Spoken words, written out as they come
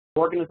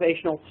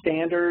Organizational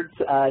Standards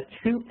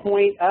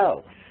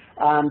 2.0.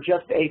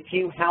 Just a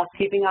few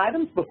housekeeping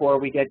items before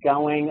we get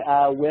going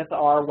with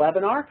our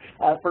webinar.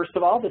 First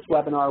of all, this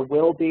webinar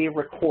will be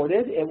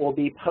recorded. It will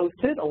be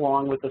posted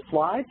along with the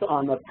slides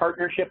on the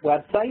partnership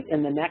website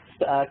in the next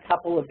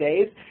couple of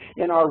days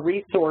in our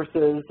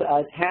resources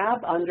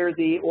tab under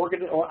the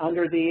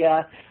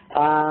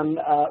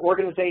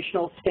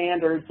organizational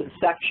standards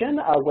section,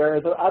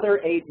 where the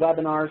other 8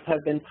 webinars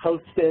have been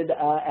posted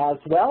as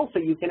well, so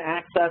you can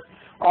access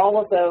all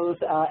of those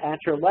at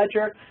your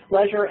leisure.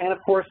 And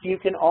of course, you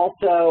can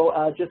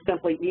also just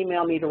simply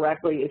email me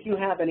directly if you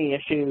have any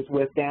issues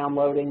with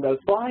downloading those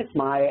slides.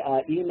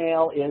 My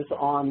email is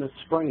on the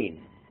screen.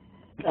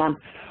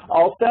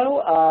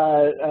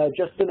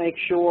 Just to make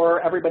sure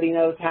everybody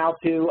knows how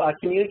to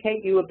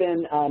communicate, you have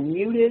been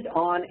muted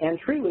on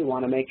entry. We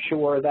want to make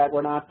sure that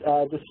we're not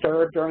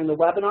disturbed during the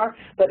webinar,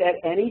 but at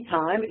any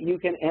time you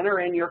can enter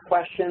in your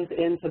questions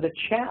into the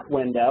chat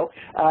window.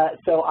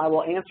 So I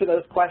will answer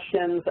those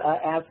questions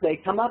as they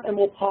come up, and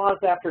we'll pause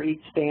after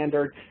each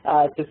standard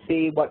to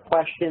see what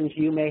questions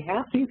you may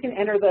have. So you can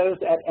enter those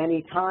at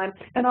any time,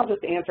 and I'll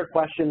just answer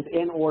questions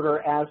in order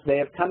as they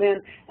have come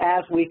in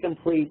as we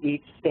complete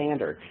each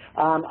standard.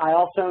 I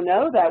also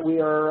know that we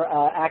are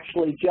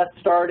actually just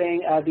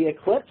starting the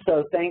eclipse,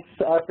 so thanks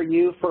for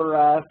you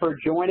for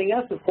joining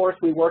us. Of course,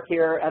 we work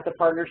here at the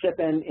partnership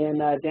in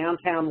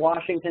downtown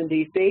Washington,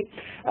 D.C.,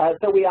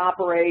 so we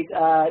operate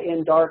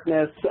in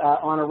darkness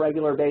on a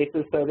regular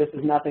basis, so this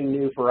is nothing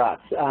new for us.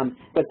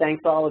 But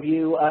thanks all of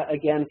you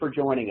again for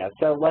joining us.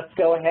 So let's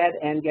go ahead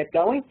and get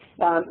going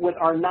with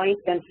our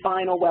 9th and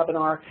final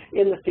webinar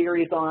in the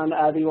series on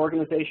the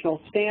Organizational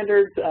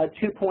Standards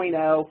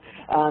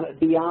 2.0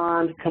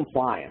 Beyond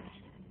Compliance.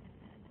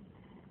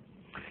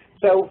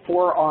 So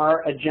for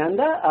our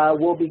agenda,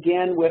 we'll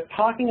begin with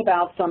talking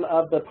about some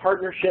of the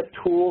partnership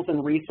tools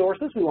and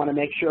resources. We want to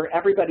make sure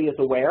everybody is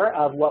aware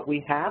of what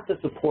we have to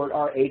support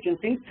our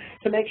agencies,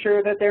 to make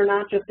sure that they're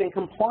not just in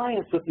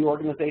compliance with the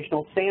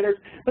organizational standards,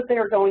 but they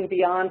are going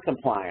beyond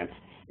compliance.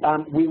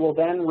 We will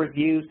then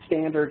review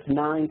standards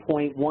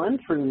 9.1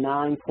 through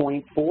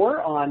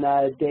 9.4 on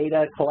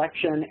data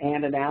collection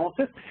and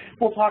analysis.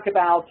 We'll talk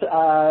about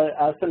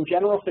some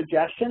general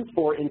suggestions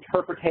for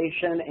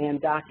interpretation and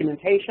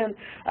documentation.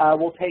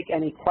 We'll take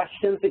any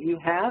questions that you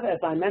have, as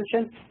I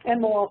mentioned,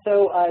 and we'll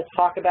also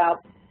talk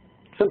about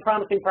some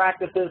promising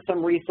practices,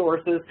 some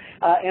resources,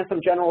 and some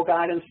general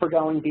guidance for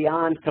going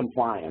beyond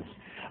compliance.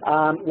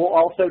 We'll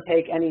also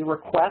take any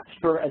requests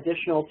for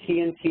additional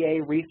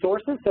TNTA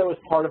resources. So as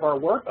part of our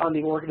work on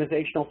the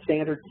Organizational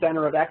Standards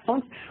Center of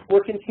Excellence,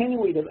 we're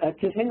continually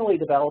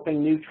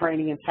developing new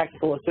training and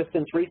technical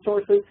assistance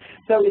resources.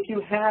 So if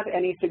you have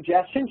any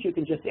suggestions, you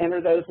can just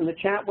enter those in the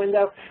chat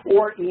window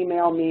or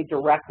email me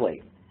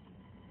directly.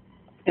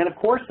 And of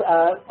course,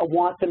 I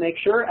want to make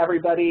sure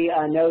everybody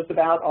knows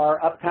about our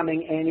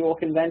upcoming annual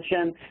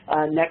convention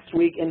next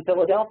week in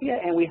Philadelphia,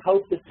 and we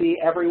hope to see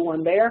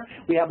everyone there.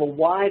 We have a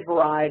wide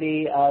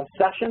variety of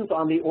sessions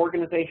on the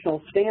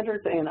organizational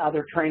standards and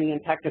other training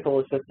and technical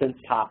assistance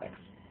topics.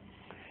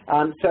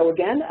 So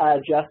again,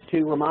 just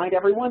to remind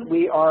everyone,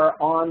 we are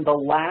on the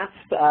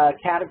last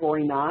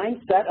Category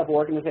 9 set of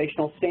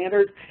organizational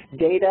standards,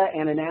 data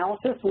and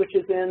analysis, which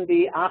is in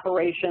the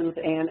operations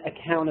and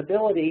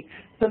accountability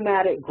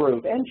thematic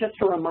group. And just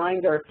a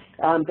reminder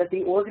that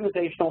the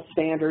organizational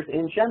standards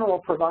in general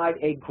provide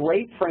a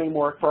great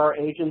framework for our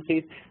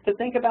agencies to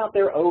think about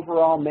their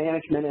overall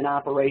management and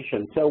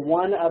operation. So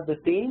one of the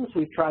themes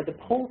we've tried to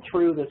pull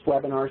through this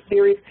webinar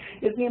series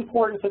is the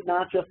importance of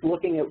not just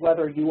looking at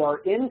whether you are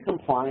in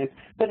compliance,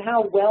 but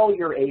how well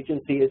your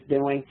agency is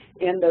doing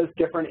in those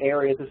different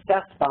areas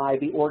assessed by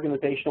the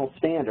organizational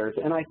standards.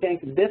 And I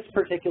think this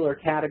particular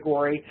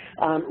category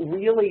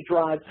really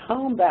drives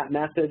home that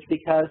message,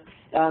 because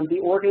the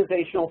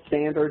organizational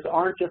standards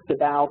aren't just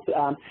about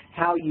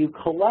how you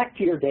collect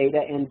your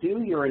data and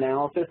do your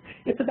analysis.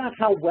 It's about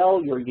how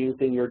well you're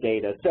using your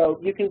data. So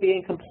you can be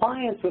in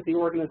compliance with the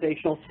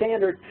organizational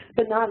standards,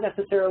 but not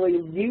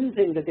necessarily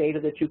using the data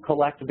that you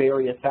collect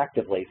very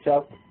effectively.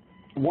 So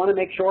I want to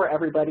make sure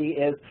everybody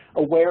is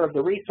aware of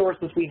the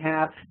resources we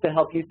have to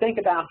help you think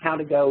about how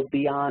to go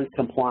beyond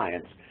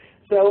compliance.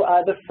 So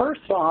the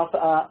first off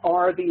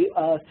are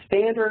the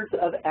standards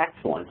of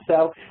excellence.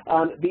 So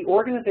the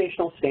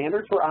organizational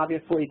standards were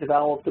obviously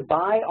developed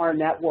by our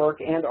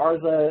network and are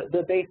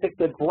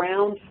the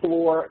ground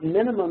floor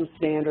minimum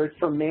standards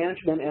for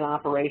management and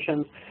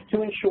operations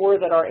to ensure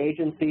that our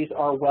agencies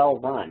are well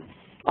run.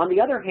 On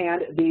the other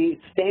hand, the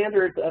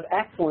standards of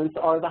excellence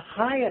are the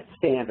highest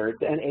standards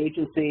an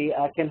agency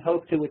can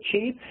hope to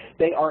achieve.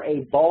 They are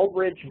a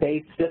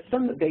Baldrige-based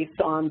system based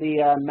on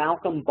the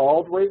Malcolm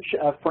Baldrige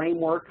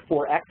framework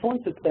for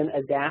excellence. It's been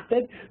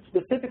adapted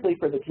specifically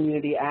for the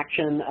Community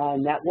Action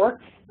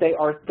Network. They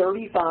are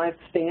 35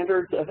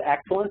 standards of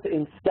excellence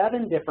in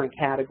 7 different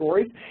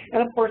categories.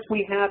 And of course,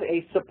 we have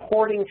a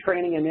supporting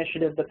training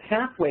initiative, the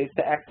Pathways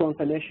to Excellence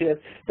initiative,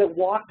 that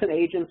walks an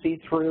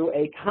agency through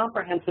a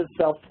comprehensive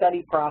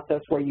self-study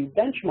process where you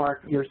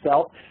benchmark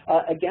yourself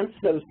against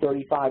those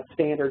 35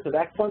 standards of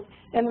excellence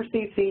and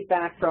receive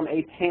feedback from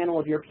a panel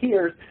of your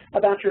peers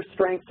about your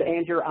strengths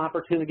and your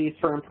opportunities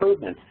for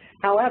improvement.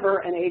 However,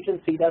 an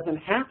agency doesn't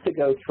have to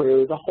go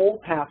through the whole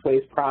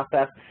Pathways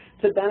process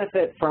to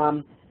benefit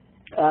from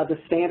the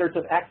standards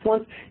of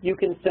excellence. You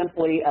can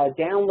simply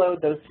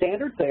download those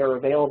standards. They are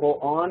available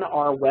on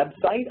our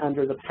website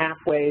under the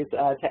Pathways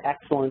to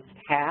Excellence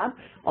tab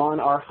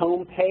on our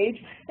home page,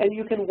 and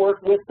you can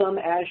work with them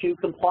as you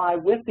comply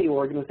with the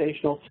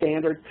organizational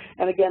standards,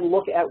 and again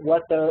look at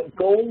what the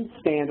gold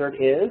standard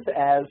is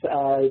as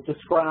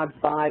described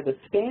by the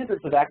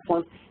standards of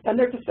excellence, and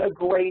they're just a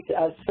great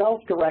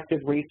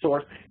self-directed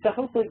resource to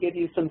hopefully give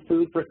you some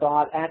food for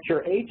thought at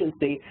your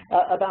agency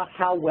about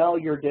how well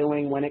you're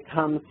doing when it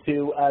comes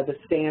to the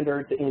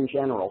standards in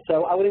general.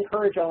 So I would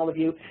encourage all of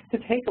you to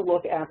take a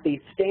look at the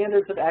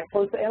standards of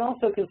excellence and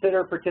also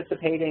consider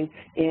participating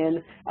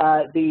in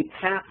the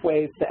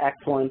Pathways to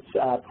Excellence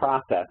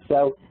process.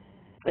 So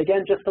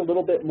again, just a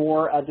little bit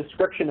more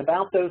description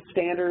about those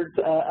standards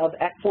of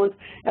excellence.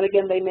 And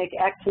again, they make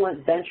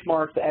excellent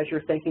benchmarks as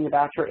you're thinking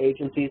about your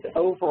agency's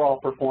overall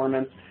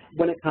performance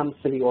when it comes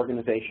to the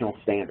organizational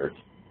standards.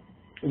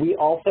 We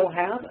also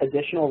have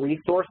additional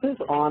resources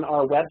on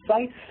our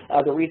website.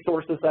 The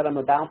resources that I'm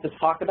about to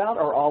talk about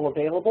are all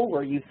available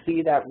where you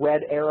see that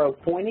red arrow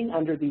pointing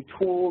under the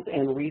Tools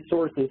and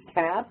Resources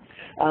tab.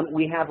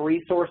 We have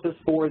resources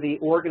for the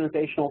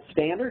organizational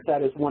standards.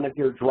 That is one of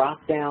your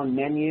drop-down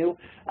menu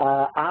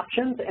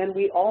options. And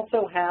we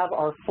also have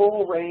our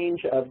full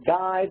range of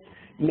guides,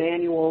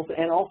 manuals,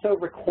 and also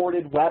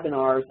recorded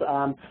webinars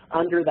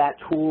under that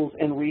Tools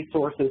and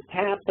Resources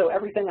tab. So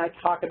everything I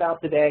talk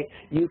about today,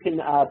 you can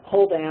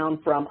pull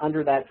down from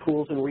under that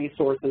Tools and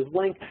Resources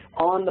link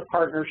on the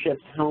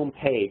partnership's home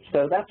page.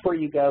 So that's where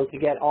you go to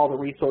get all the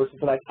resources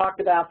that I talked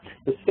about,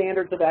 the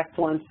standards of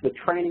excellence, the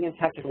training and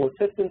technical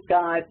assistance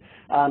guides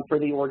for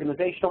the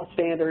organizational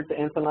standards,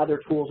 and some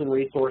other tools and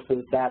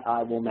resources that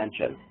I will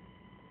mention.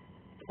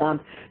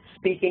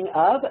 Speaking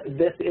of,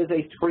 this is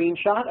a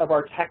screenshot of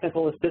our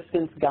technical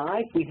assistance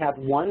guide. We have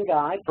one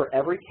guide for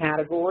every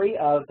category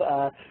of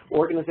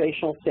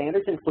organizational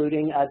standards,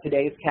 including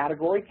today's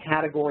category,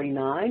 Category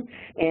 9.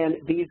 And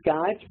these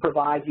guides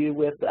provide you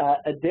with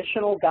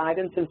additional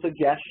guidance and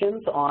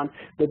suggestions on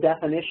the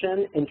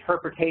definition,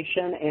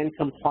 interpretation, and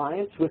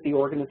compliance with the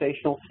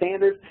organizational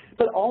standards,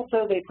 but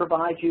also they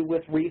provide you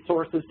with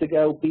resources to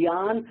go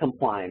beyond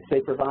compliance.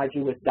 They provide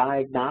you with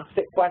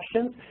diagnostic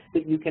questions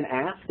that you can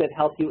ask that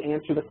help you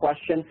answer the question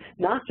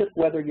not just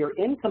whether you're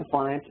in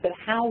compliance, but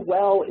how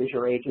well is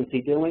your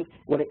agency doing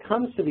when it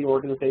comes to the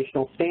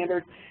organizational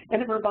standards,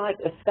 and it provides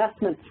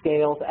assessment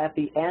scales at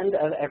the end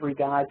of every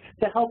guide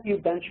to help you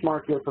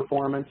benchmark your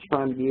performance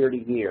from year to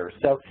year.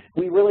 So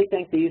we really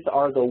think these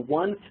are the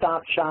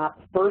one-stop shop,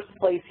 first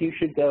place you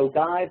should go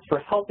guides for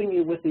helping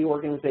you with the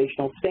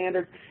organizational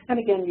standards, and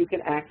again, you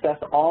can access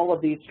all of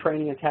these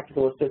training and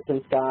technical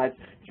assistance guides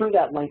through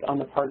that link on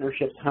the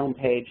partnership's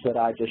homepage that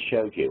I just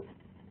showed you.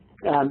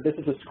 This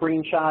is a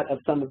screenshot of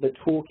some of the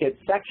toolkit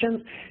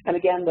sections. And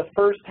again, the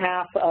first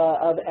half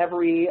of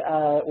every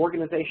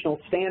organizational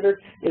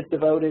standard is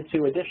devoted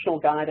to additional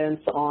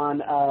guidance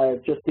on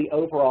just the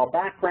overall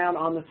background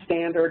on the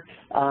standard,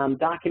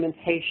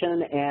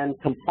 documentation and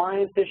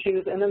compliance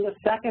issues. And then the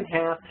second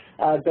half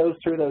goes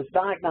through those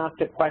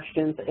diagnostic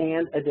questions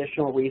and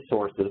additional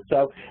resources.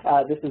 So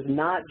this is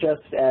not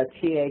just a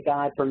TA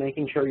guide for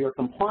making sure you're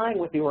complying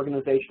with the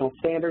organizational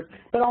standards,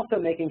 but also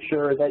making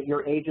sure that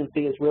your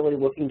agency is really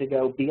looking to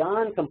go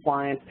beyond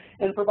compliance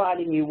and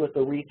providing you with the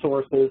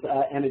resources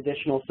and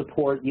additional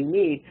support you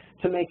need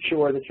to make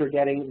sure that you're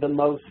getting the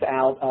most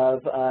out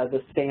of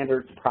the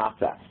standards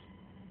process.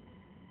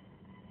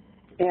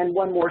 And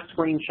one more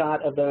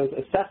screenshot of those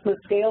assessment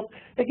scales.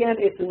 Again,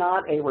 it's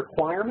not a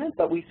requirement,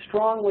 but we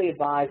strongly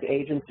advise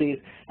agencies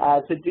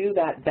to do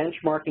that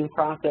benchmarking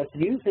process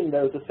using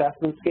those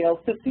assessment scales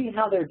to see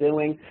how they're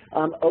doing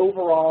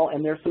overall,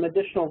 and there's some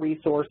additional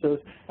resources.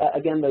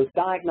 Again, those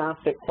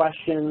diagnostic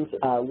questions,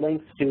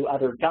 links to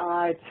other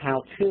guides,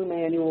 how-to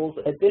manuals,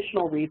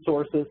 additional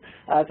resources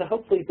to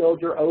hopefully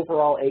build your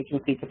overall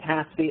agency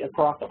capacity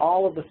across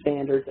all of the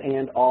standards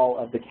and all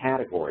of the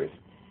categories.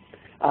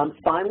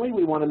 Finally,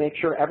 we want to make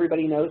sure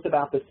everybody knows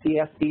about the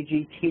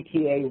CSBG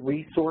TTA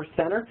Resource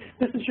Center.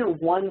 This is your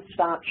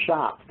one-stop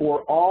shop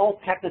for all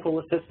technical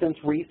assistance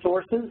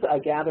resources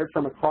gathered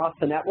from across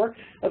the network.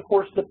 Of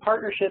course, the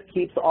partnership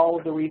keeps all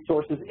of the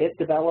resources it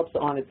develops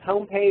on its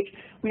homepage.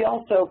 We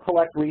also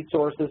collect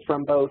resources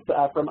from both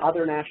from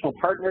other national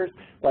partners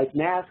like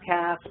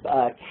NASCAP,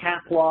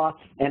 CAPLA,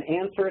 and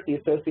ANSERT, the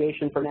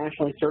Association for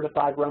Nationally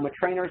Certified Roma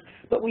Trainers,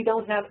 but we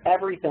don't have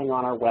everything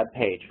on our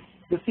webpage.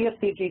 The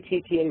CSBG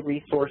TTA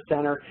Resource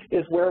Center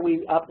is where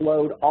we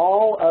upload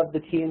all of the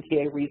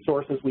TNTA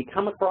resources we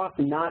come across,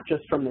 not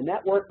just from the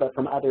network, but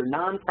from other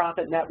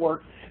nonprofit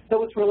networks.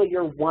 So it's really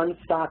your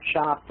one-stop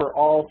shop for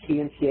all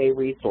TNTA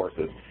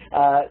resources.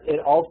 It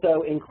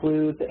also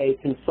includes a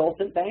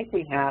consultant bank.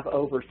 We have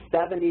over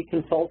 70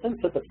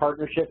 consultants that the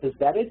partnership has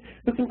vetted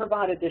who can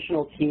provide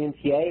additional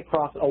TNTA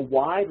across a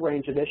wide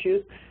range of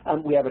issues.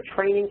 We have a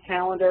training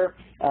calendar,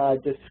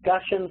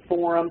 discussion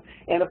forum,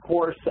 and of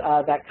course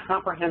that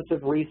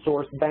comprehensive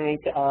resource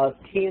bank of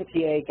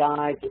TNTA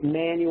guides,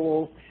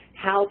 manuals,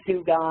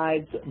 how-to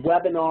guides,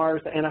 webinars,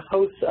 and a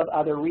host of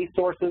other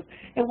resources.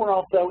 And we're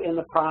also in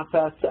the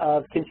process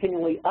of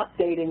continually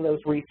updating those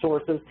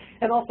resources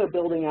and also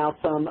building out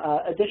some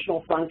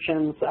additional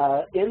functions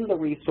in the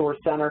Resource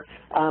Center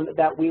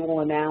that we will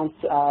announce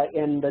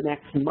in the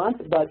next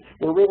month. But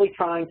we're really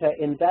trying to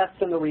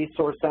invest in the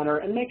Resource Center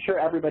and make sure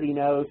everybody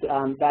knows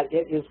that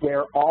it is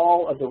where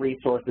all of the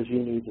resources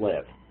you need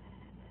live.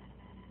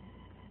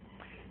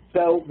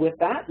 So with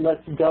that,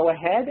 let's go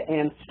ahead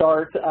and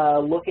start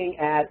looking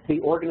at the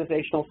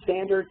organizational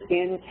standards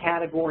in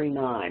Category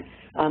 9.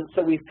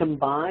 So we've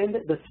combined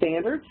the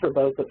standards for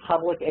both the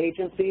public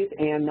agencies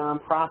and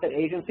nonprofit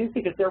agencies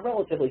because they're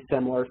relatively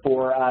similar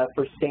for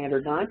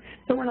Standard 9.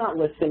 So we're not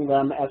listing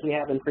them as we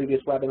have in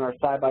previous webinars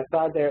side by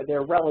side.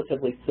 They're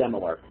relatively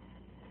similar.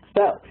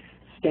 So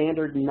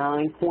Standard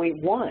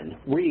 9.1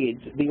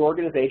 reads, the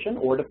organization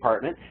or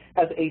department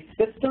has a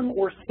system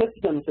or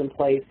systems in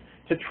place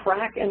to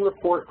track and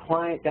report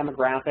client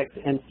demographics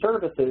and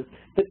services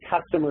that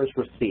customers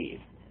receive.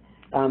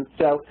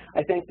 So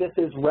I think this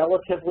is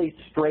relatively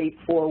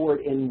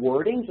straightforward in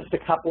wording. Just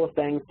a couple of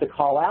things to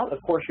call out.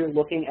 Of course, you're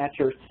looking at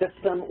your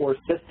system or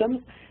systems.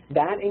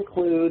 That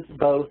includes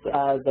both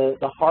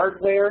the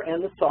hardware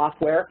and the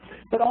software,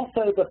 but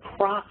also the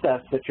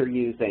process that you're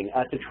using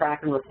to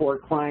track and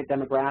report client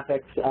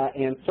demographics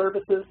and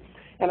services.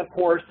 And of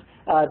course,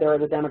 there are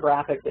the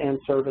demographics and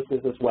services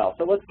as well.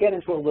 So let's get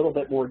into a little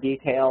bit more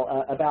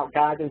detail about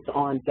guidance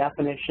on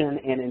definition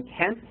and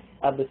intent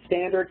of the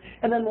standard,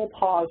 and then we'll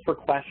pause for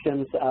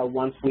questions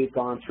once we've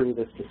gone through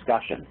this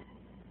discussion.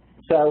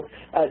 So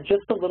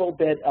just a little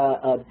bit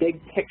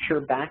big picture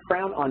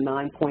background on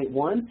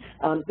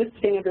 9.1. This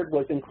standard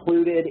was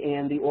included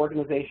in the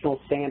organizational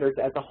standards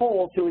as a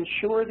whole to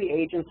ensure the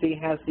agency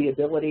has the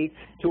ability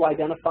to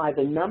identify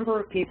the number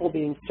of people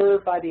being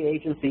served by the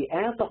agency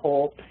as a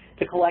whole,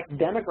 to collect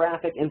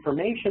demographic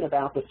information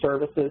about the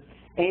services,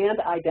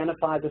 and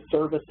identify the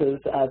services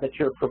that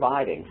you're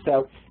providing.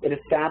 So it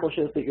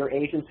establishes that your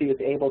agency is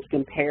able to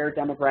compare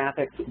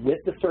demographics with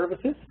the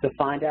services to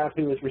find out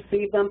who has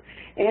received them,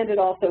 and it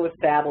also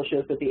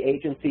establishes that the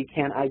agency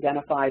can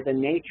identify the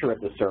nature of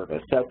the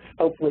service. So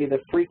hopefully the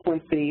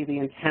frequency, the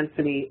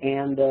intensity,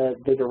 and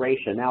the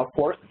duration. Now, of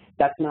course,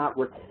 that's not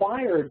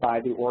required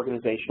by the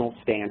organizational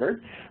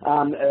standard.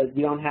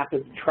 You don't have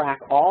to track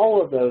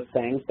all of those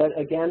things, but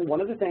again,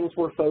 one of the things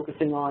we're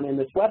focusing on in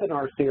this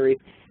webinar series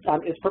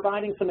is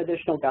providing some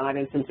additional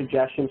guidance and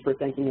suggestions for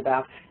thinking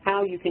about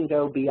how you can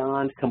go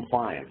beyond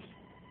compliance.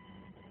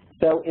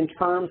 So in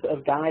terms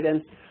of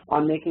guidance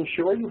on making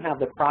sure you have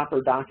the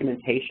proper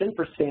documentation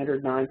for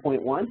Standard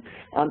 9.1,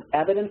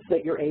 evidence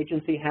that your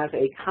agency has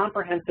a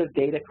comprehensive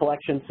data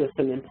collection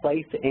system in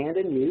place and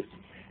in use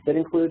that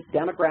includes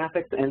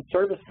demographics and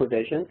service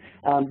provision,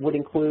 would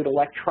include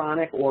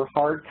electronic or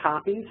hard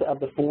copies of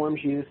the forms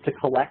used to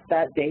collect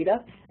that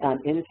data,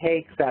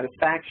 intake,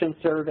 satisfaction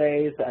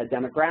surveys,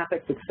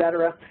 demographics, et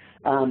cetera,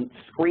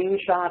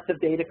 screenshots of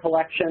data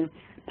collection,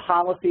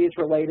 policies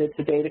related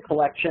to data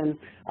collection,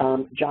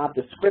 job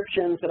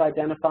descriptions that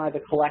identify the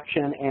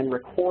collection and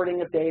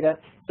recording of data.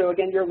 So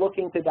again, you're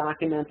looking to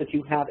document that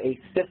you have a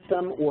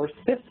system or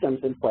systems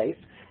in place.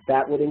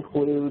 That would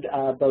include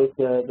both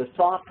the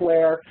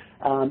software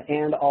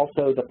and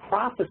also the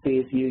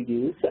processes you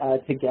use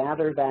to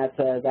gather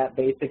that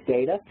basic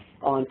data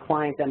on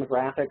client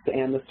demographics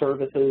and the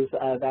services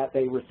that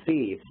they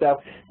receive.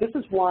 So this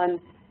is one,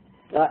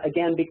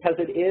 again, because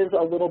it is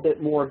a little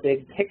bit more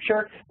big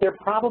picture, there are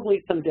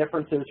probably some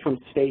differences from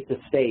state to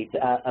state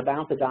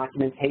about the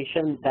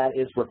documentation that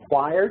is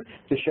required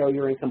to show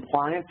you're in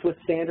compliance with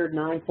Standard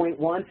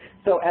 9.1.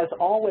 So as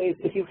always,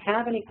 if you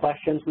have any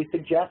questions, we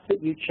suggest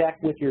that you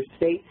check with your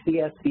state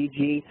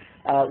CSBG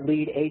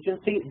lead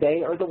agency.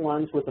 They are the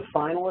ones with the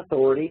final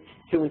authority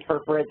to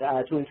interpret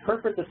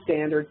the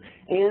standards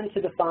and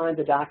to define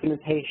the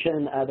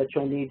documentation that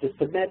you'll need to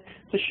submit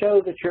to show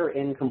that you're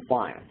in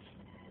compliance.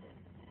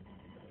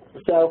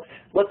 So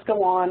let's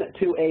go on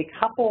to a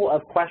couple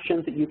of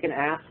questions that you can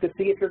ask to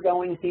see if you're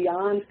going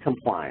beyond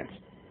compliance.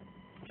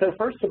 So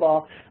first of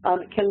all,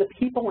 can the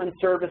people and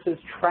services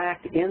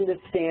tracked in this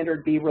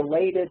standard be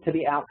related to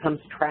the outcomes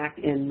tracked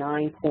in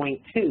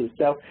 9.2?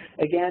 So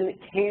again,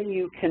 can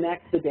you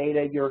connect the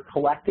data you're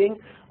collecting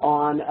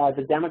on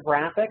the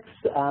demographics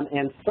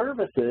and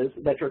services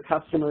that your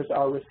customers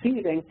are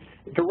receiving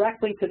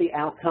directly to the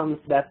outcomes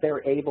that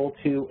they're able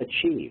to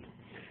achieve?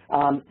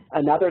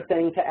 Another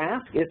thing to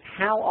ask is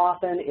how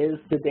often is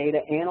the data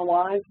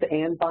analyzed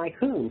and by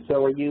whom?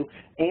 So are you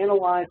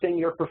analyzing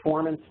your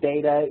performance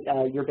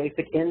data, your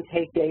basic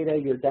intake data,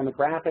 your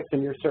demographics,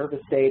 and your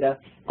service data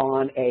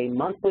on a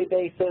monthly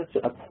basis,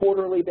 a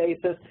quarterly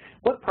basis?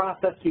 What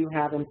process do you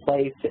have in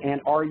place,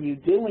 and are you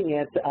doing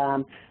it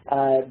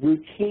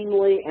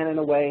routinely and in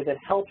a way that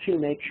helps you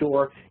make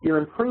sure you're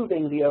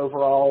improving the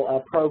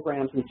overall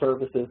programs and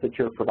services that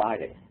you're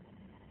providing?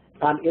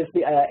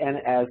 And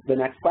as the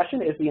next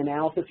question, is the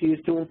analysis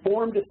used to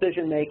inform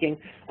decision-making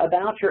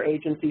about your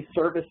agency's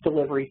service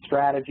delivery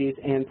strategies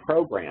and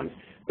programs?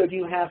 So do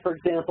you have, for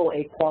example,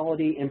 a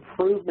quality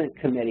improvement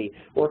committee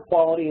or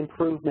quality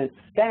improvement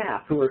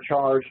staff who are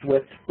charged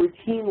with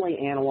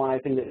routinely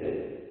analyzing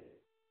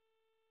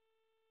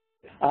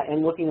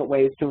and looking at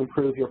ways to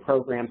improve your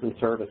programs and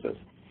services?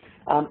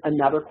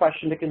 Another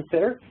question to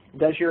consider,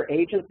 does your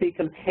agency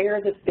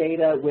compare this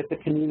data with the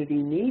community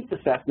needs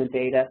assessment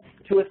data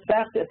to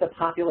assess if the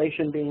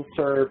population being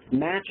served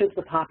matches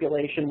the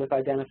population with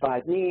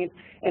identified needs,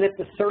 and if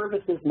the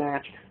services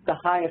match the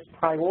highest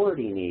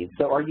priority needs?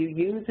 So are you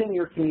using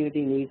your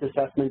community needs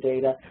assessment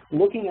data,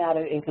 looking at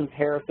it in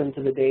comparison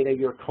to the data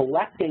you're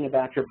collecting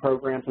about your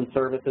programs and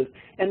services,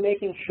 and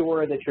making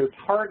sure that you're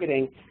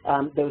targeting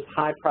those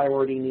high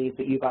priority needs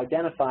that you've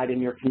identified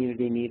in your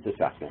community needs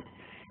assessment?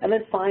 And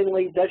then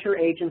finally, does your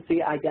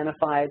agency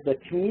identify the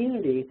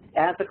community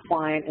as a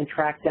client and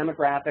track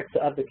demographics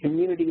of the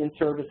community and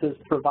services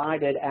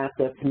provided at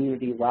the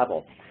community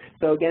level?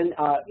 So again,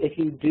 if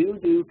you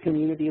do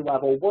community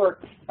level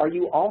work, are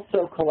you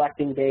also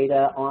collecting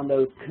data on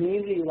those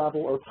community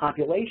level or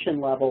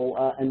population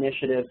level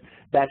initiatives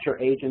that your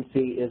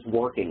agency is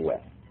working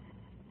with?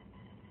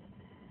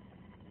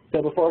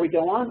 So before we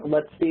go on,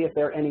 let's see if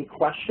there are any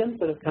questions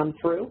that have come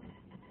through.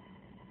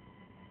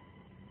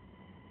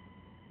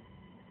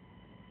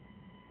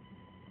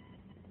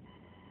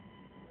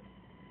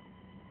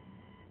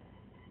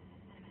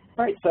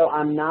 All right, so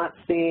I'm not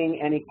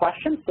seeing any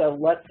questions, so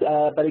let's,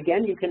 but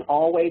again, you can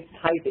always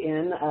type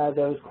in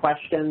those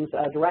questions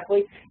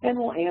directly, and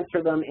we'll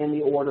answer them in the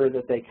order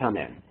that they come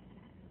in.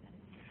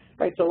 All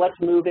right, so let's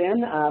move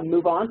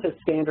on to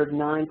Standard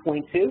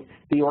 9.2,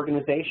 the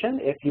organization,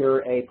 if you're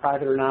a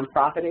private or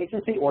nonprofit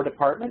agency, or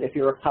department, if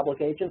you're a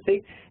public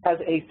agency, has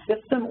a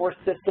system or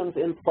systems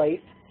in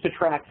place to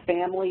track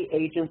family,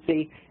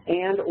 agency,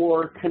 and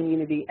or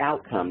community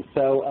outcomes.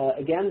 So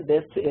again,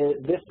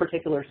 this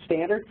particular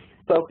standard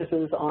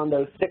focuses on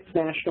those 6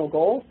 national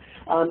goals.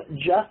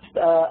 Just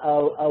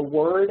a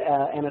word,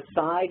 an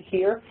aside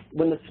here,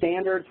 when the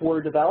standards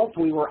were developed,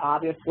 we were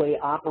obviously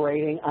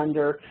operating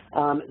under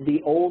the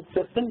old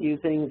system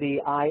using the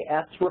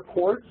IS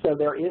report, so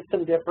there is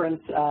some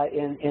difference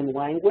in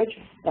language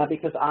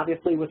because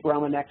obviously with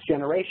Roma Next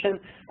Generation,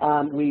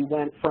 we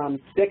went from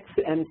 6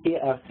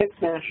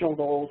 national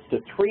goals to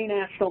 3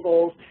 national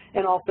goals,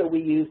 and also we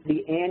used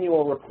the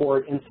annual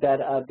report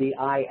instead of the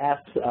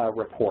IS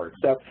report.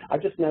 So I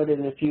just noted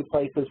in a few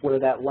places where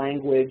that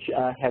language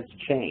has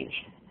changed.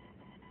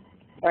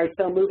 All right,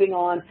 so moving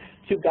on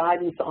to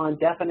guidance on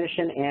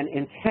definition and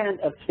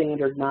intent of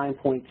Standard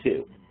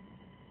 9.2.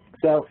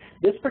 So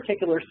this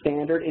particular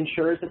standard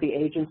ensures that the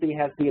agency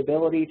has the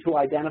ability to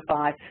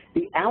identify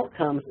the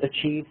outcomes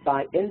achieved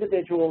by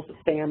individuals,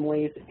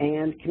 families,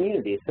 and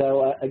communities.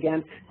 So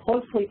again,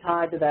 closely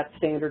tied to that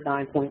Standard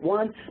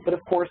 9.1, but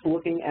of course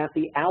looking at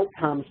the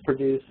outcomes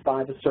produced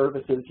by the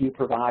services you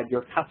provide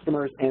your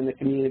customers and the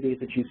communities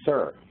that you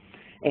serve.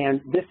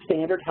 And this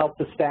standard helps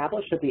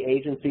establish that the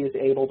agency is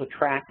able to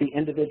track the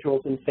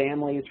individuals and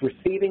families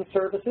receiving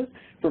services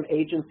from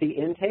agency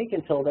intake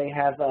until they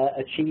have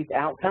achieved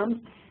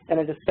outcomes. And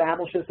it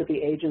establishes that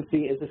the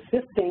agency is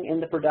assisting in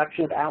the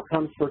production of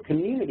outcomes for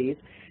communities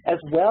as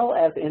well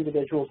as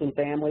individuals and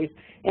families,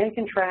 and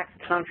can track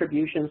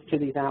contributions to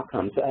these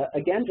outcomes.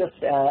 Again, just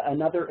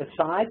another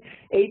aside,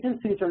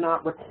 agencies are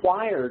not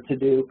required to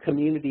do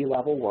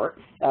community-level work.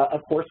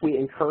 Of course, we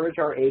encourage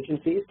our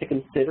agencies to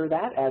consider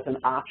that as an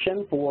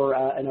option for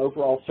an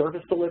overall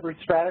service delivery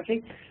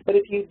strategy. But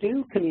if you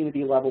do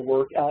community-level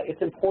work,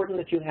 it's important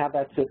that you have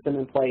that system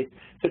in place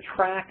to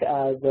track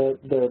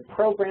the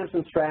programs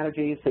and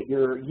strategies that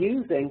you're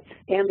using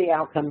and the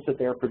outcomes that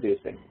they're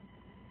producing.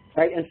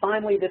 Right? And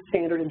finally, this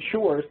standard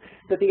ensures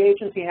that the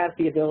agency has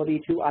the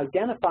ability to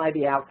identify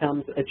the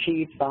outcomes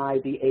achieved by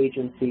the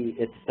agency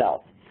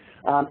itself.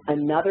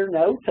 Another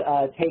note,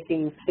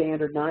 taking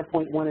Standard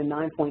 9.1 and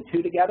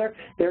 9.2 together,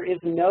 there is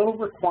no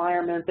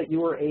requirement that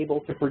you are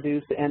able to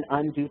produce an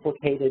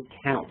unduplicated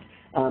count.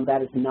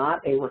 That is not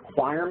a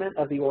requirement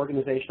of the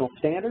organizational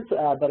standards,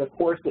 but of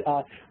course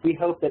we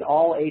hope that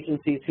all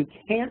agencies who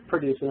can't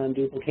produce an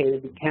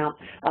unduplicated count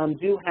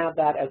do have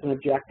that as an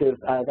objective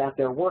that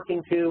they're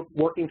working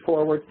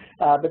towards,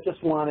 but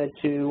just wanted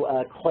to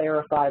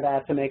clarify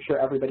that to make sure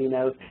everybody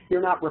knows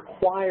you're not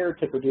required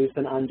to produce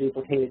an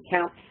unduplicated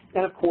count.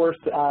 And of course,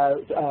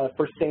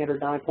 for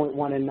Standard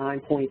 9.1 and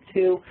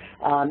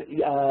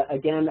 9.2,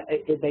 again,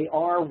 they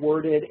are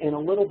worded in a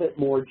little bit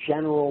more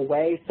general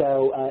way.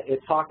 So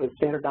it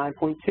Standard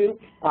 9.2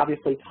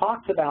 obviously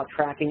talks about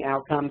tracking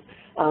outcomes,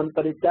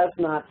 but it does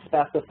not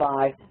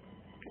specify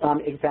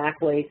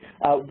exactly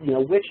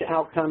which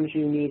outcomes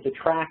you need to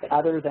track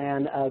other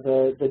than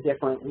the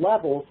different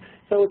levels.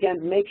 So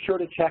again, make sure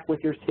to check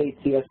with your state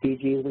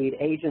CSBG lead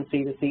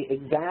agency to see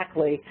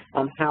exactly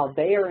how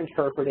they are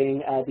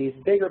interpreting these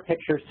bigger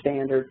picture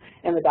standards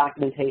and the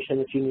documentation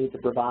that you need to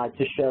provide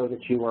to show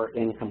that you are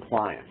in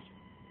compliance.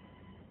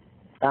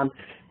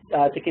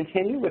 To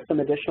continue with some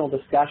additional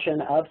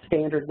discussion of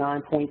Standard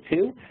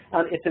 9.2,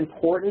 it's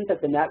important that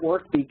the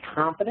network be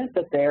confident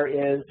that there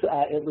is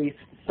at least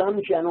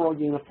some general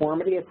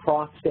uniformity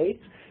across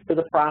states for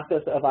the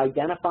process of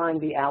identifying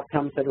the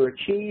outcomes that are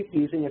achieved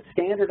using a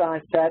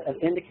standardized set of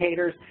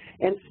indicators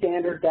and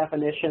standard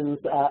definitions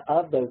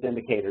of those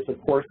indicators.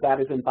 Of course, that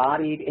is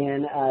embodied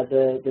in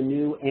the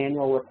new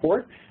annual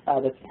report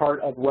that's part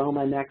of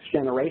Roma Next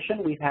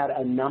Generation. We've had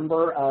a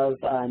number of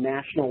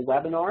national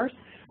webinars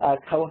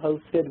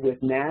co-hosted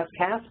with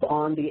NASCASP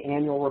on the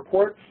annual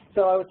report.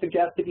 So I would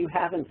suggest if you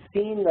haven't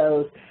seen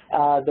those,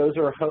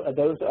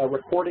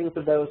 recordings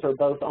of those are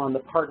both on the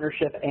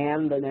partnership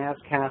and the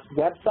NASCASP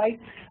website.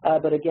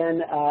 But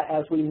again,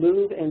 as we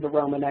move into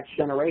Roma Next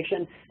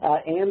Generation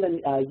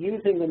and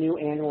using the new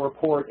annual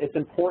report, it's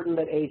important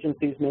that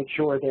agencies make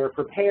sure they're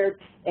prepared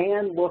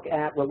and look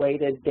at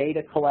related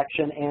data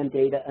collection and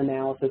data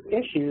analysis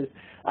issues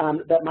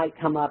that might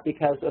come up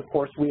because, of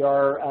course, we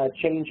are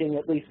changing,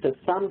 at least to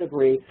some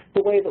degree,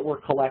 the way that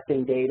we're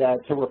collecting data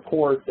to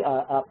report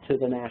up to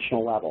the national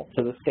level,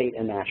 to the state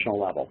and national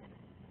level.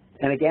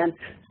 And again,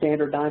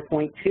 Standard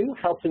 9.2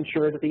 helps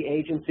ensure that the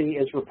agency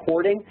is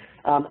reporting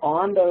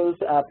on those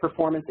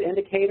performance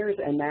indicators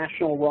and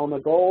national Roma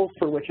goals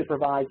for which it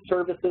provides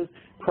services,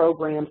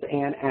 programs,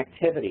 and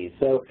activities.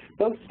 So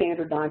both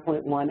Standard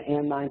 9.1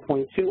 and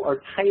 9.2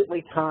 are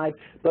tightly tied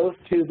both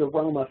to the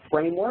Roma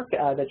framework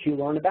that you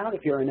learn about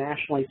if you're a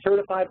nationally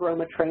certified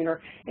Roma trainer,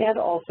 and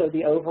also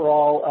the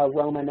overall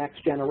Roma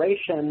Next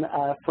Generation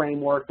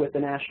framework with the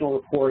national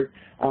report,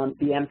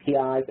 the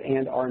MPIs,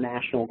 and our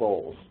national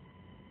goals.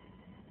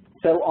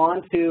 So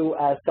on to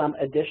some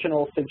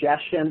additional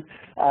suggestions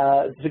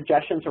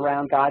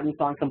around guidance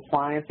on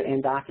compliance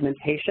and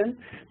documentation.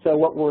 So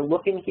what we're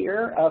looking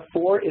here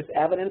for is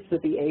evidence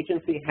that the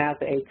agency has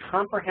a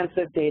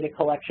comprehensive data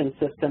collection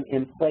system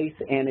in place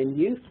and in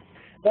use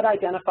that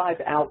identifies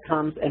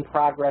outcomes and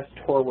progress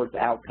towards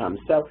outcomes.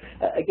 So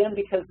again,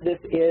 because this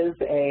is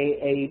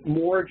a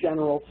more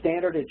general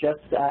standard, it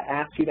just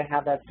asks you to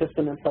have that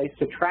system in place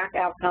to track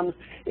outcomes.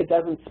 It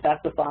doesn't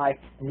specify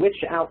which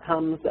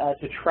outcomes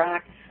to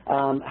track,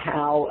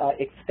 how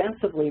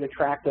extensively to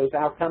track those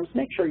outcomes.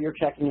 Make sure you're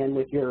checking in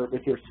with your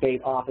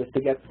state office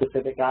to get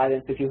specific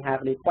guidance if you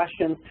have any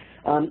questions.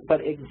 But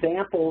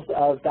examples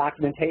of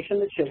documentation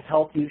that should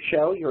help you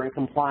show you're in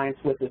compliance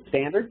with the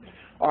standard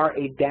are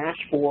a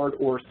dashboard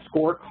or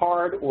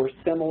scorecard or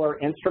similar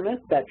instrument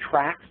that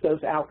tracks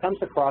those outcomes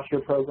across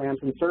your programs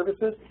and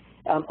services,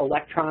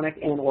 electronic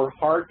and or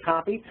hard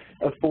copy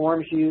of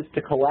forms used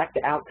to collect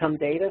outcome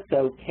data,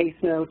 so case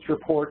notes,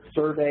 reports,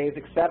 surveys,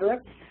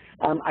 etc.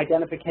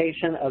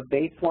 Identification of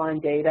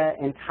baseline data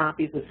and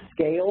copies of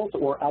scales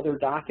or other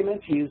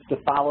documents used to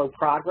follow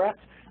progress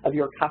of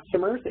your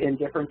customers in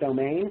different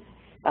domains.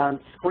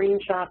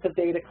 Screenshots of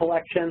data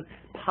collection,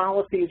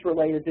 policies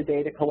related to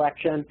data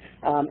collection,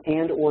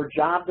 and or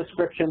job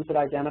descriptions that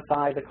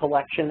identify the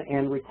collection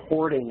and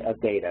recording of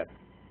data.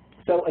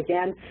 So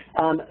again,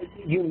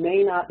 you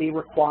may not be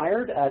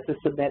required to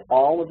submit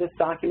all of this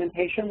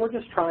documentation. We're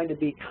just trying to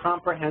be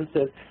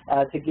comprehensive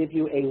to give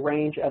you a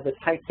range of the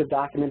types of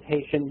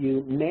documentation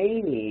you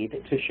may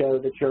need to show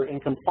that you're in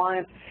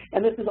compliance.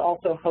 And this is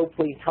also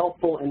hopefully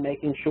helpful in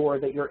making sure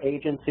that your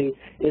agency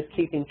is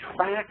keeping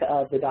track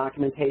of the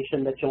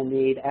documentation that you'll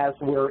need as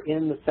we're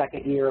in the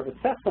second year of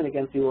assessment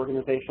against the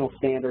organizational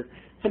standard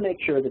to make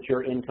sure that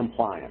you're in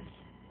compliance.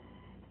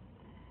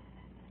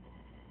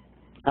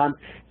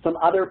 Some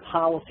other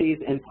policies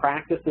and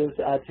practices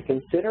to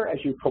consider as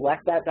you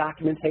collect that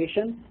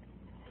documentation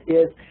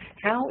is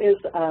how is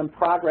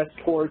progress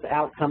towards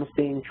outcomes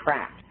being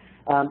tracked?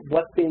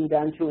 What's being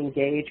done to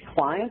engage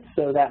clients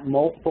so that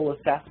multiple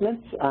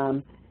assessments,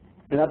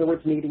 in other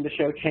words, needing to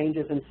show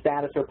changes in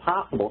status are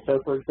possible.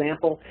 So for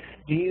example,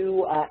 do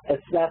you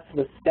assess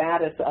the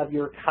status of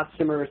your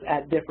customers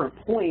at different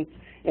points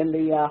in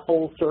the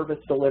whole service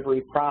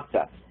delivery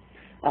process?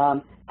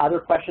 Other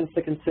questions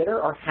to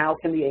consider are how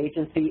can the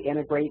agency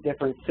integrate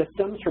different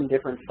systems from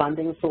different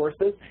funding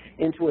sources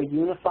into a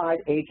unified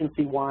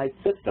agency-wide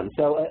system.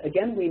 So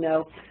again, we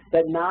know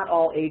that not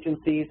all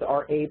agencies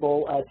are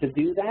able to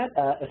do that,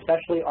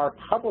 especially our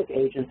public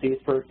agencies,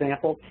 for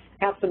example,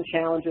 have some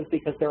challenges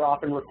because they're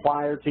often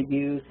required to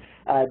use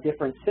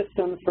different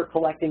systems for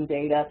collecting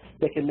data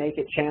that can make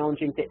it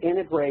challenging to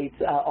integrate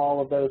all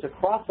of those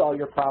across all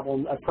your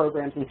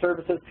programs and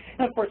services.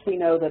 And of course, we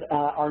know that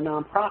our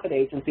nonprofit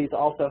agencies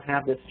also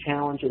have this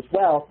challenge as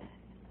well.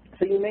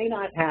 So you may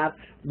not have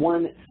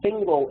one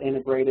single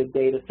integrated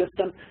data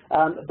system,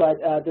 but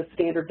the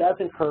standard does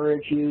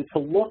encourage you to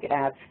look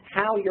at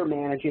how you're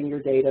managing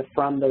your data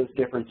from those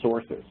different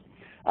sources.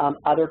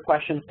 Other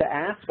questions to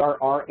ask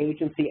are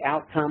agency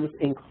outcomes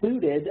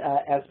included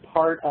as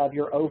part of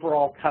your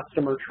overall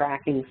customer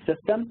tracking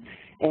system?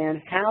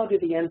 And how do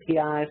the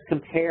NPIs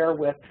compare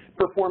with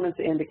performance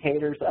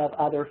indicators of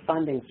other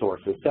funding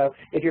sources? So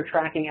if you're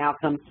tracking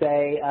outcomes,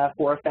 say,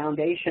 for a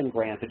foundation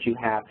grant that you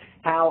have,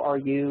 how are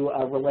you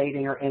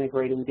relating or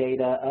integrating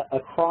data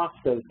across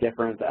those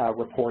different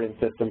reporting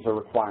systems or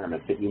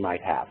requirements that you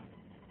might have?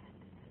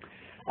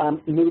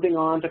 Moving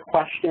on to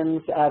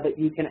questions that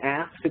you can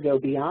ask to go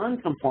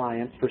beyond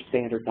compliance for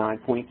Standard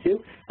 9.2,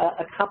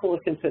 a couple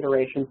of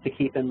considerations to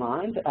keep in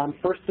mind.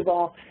 First of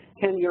all,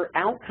 can your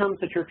outcomes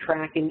that you're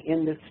tracking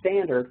in this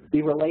standard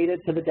be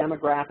related to the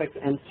demographics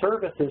and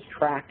services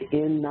tracked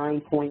in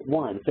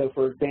 9.1? So,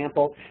 for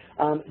example,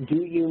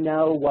 do you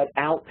know what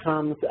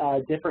outcomes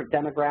different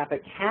demographic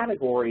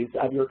categories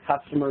of your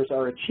customers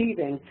are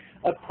achieving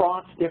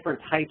across different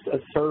types of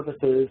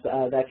services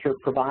that you're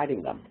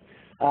providing them?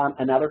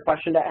 Another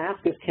question to ask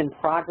is, can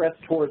progress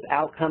towards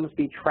outcomes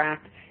be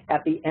tracked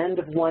at the end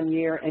of 1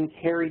 year and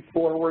carried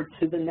forward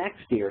to the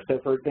next year? So,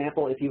 for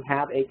example, if you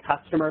have a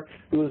customer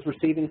who is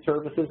receiving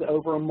services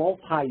over a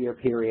multi-year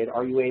period,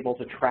 are you able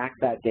to track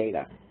that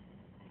data?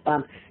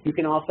 You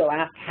can also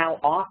ask, how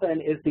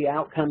often is the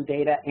outcome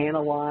data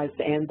analyzed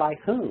and by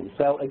whom?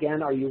 So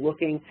again, are you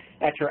looking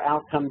at your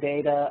outcome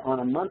data on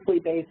a monthly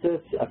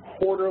basis, a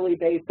quarterly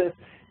basis?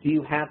 Do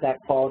you have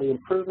that quality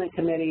improvement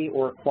committee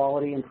or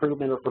quality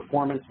improvement or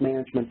performance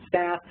management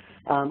staff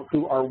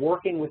who are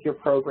working with your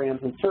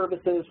programs and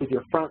services, with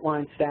your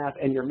frontline staff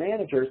and your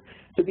managers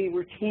to be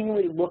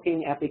routinely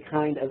looking at the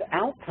kind of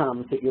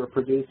outcomes that you're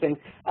producing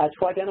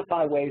to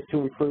identify ways to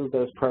improve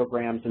those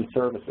programs and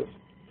services?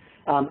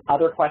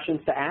 Other questions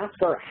to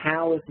ask are,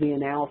 how is the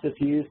analysis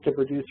used to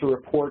produce a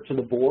report to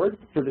the board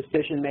for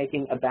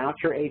decision-making about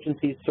your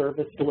agency's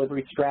service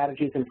delivery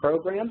strategies and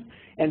programs,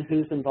 and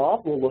who's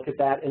involved? We'll look at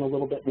that in a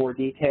little bit more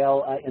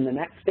detail in the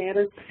next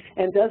standard.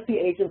 And does the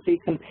agency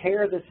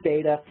compare this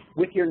data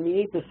with your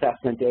needs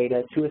assessment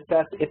data to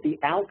assess if the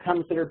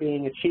outcomes that are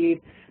being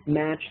achieved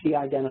match the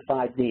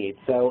identified needs?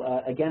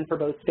 So again, for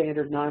both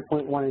Standard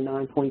 9.1 and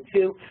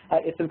 9.2,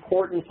 it's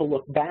important to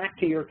look back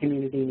to your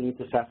community needs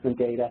assessment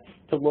data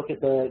to look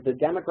at the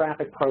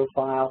demographic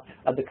profile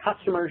of the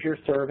customers you're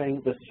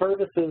serving, the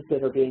services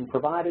that are being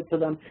provided to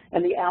them,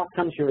 and the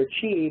outcomes you're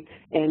achieved,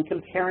 and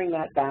comparing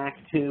that back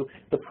to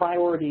the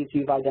priorities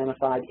you've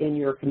identified in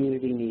your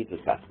community needs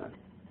assessment.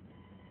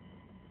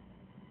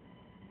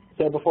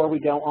 So before we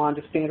go on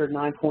to Standard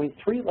 9.3,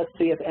 let's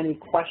see if any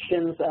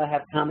questions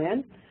have come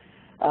in.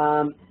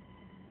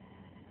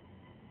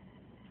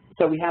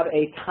 So we have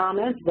a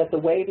comment that the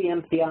way the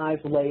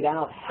MPIs laid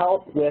out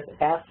help with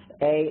F,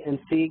 A, and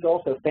C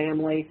goals, so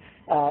family,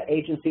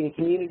 agency, and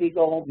community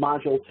goal.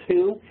 Module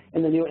 2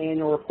 in the new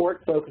annual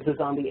report focuses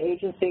on the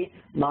agency.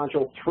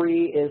 Module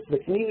 3 is the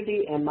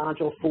community, and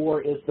Module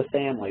 4 is the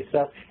family.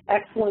 So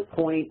excellent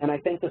point, and I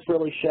think this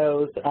really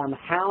shows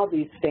how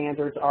these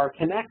standards are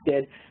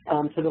connected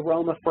to the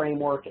Roma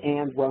framework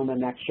and Roma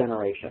Next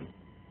Generation.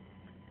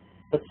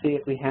 Let's see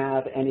if we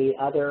have any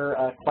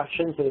other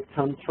questions that have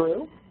come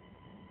through.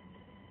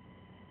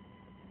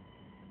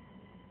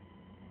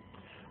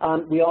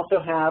 We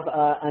also have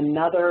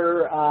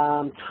another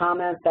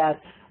comment that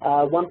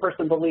one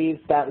person believes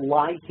that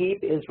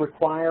LIHEAP is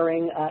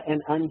requiring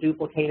an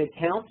unduplicated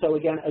count. So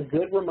again, a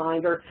good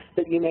reminder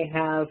that you may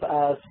have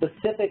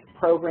specific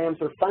programs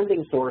or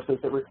funding sources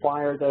that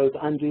require those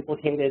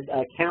unduplicated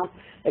counts.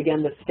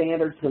 Again, the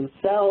standards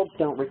themselves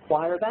don't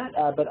require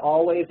that, but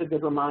always a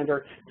good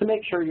reminder to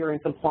make sure you're in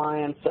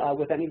compliance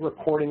with any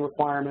reporting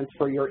requirements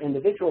for your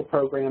individual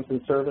programs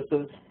and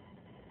services.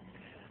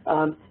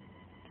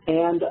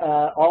 And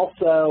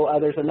also,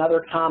 there's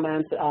another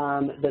comment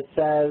that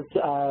says,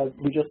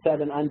 we just said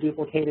an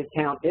unduplicated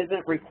count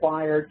isn't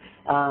required,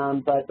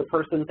 but the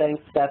person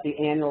thinks that the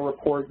annual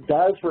report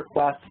does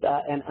request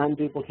an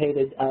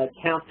unduplicated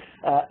count.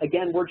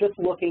 Again, we're just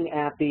looking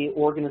at the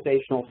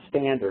organizational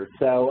standards.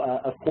 So,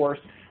 of course,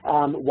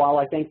 while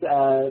I think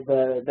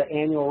the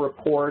annual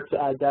report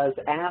does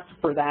ask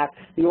for that,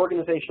 the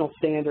organizational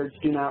standards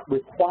do not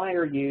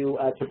require you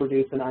to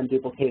produce an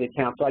unduplicated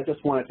count. So I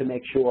just wanted to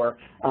make sure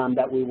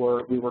that we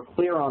were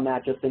clear on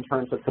that just in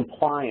terms of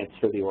compliance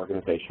for the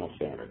organizational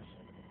standards.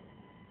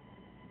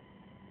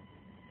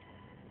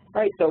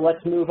 All right, so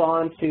let's move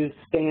on to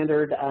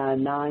Standard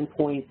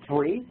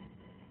 9.3.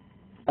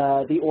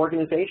 The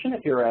organization,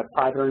 if you're a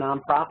private or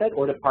nonprofit,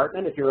 or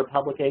department, if you're a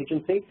public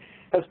agency,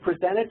 has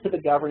presented to the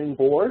governing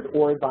board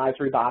or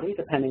advisory body,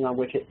 depending on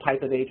which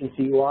type of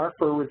agency you are,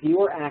 for review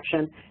or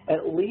action,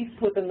 at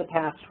least within the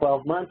past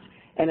 12 months,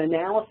 an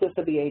analysis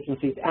of the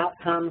agency's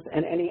outcomes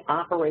and any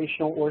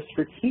operational or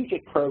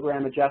strategic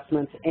program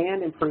adjustments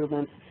and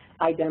improvements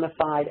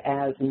identified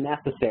as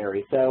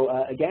necessary.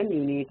 So again,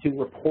 you need to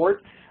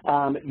report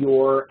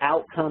your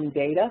outcome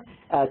data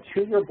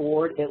to your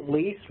board at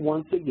least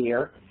once a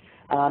year.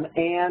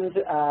 And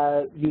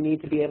you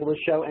need to be able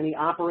to show any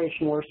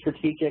operational or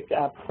strategic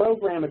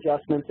program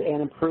adjustments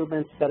and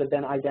improvements that have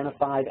been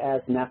identified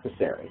as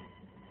necessary.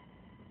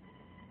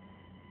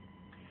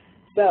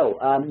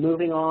 So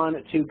moving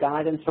on to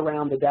guidance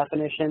around the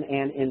definition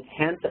and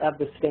intent of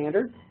the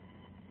standard.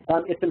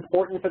 It's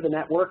important for the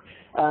network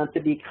to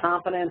be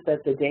confident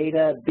that the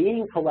data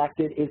being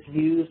collected is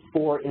used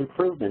for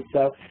improvement.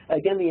 So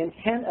again, the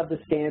intent of the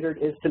standard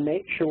is to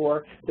make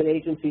sure that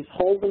agencies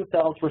hold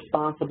themselves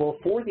responsible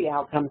for the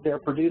outcomes they're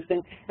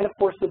producing, and of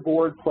course the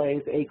board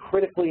plays a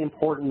critically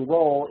important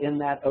role in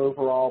that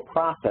overall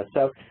process.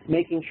 So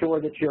making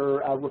sure that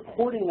you're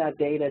reporting that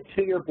data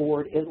to your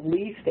board at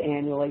least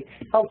annually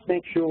helps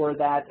make sure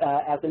that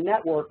as a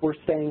network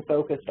we're staying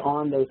focused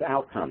on those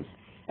outcomes.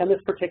 And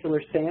this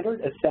particular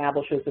standard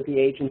establishes that the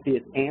agency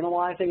is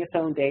analyzing its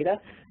own data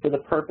for the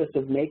purpose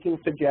of making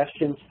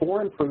suggestions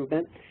for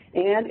improvement,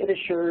 and it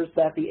assures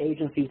that the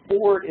agency's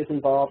board is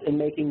involved in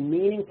making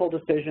meaningful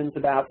decisions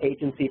about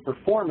agency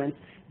performance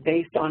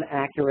based on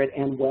accurate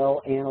and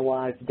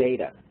well-analyzed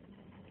data.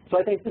 So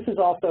I think this is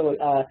also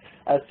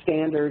a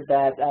standard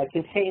that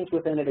contains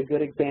within it a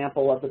good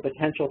example of the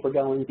potential for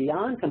going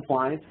beyond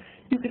compliance.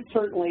 You could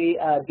certainly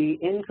be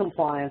in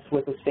compliance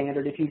with the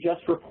standard if you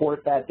just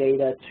report that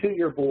data to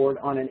your board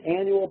on an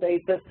annual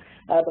basis,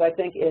 but I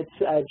think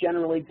it's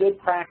generally good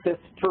practice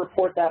to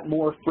report that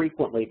more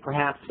frequently,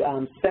 perhaps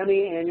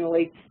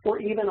semi-annually or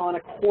even on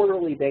a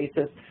quarterly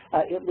basis,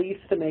 at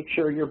least to make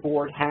sure your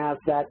board has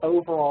that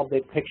overall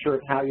big picture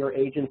of how your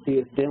agency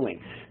is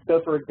doing. So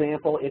for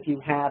example, if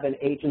you have an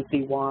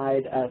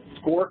agency-wide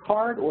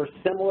scorecard or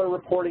similar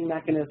reporting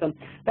mechanism,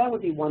 that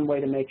would be one way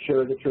to make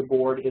sure that your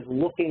board is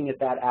looking at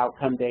that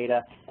outcome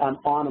data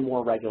on a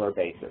more regular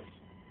basis.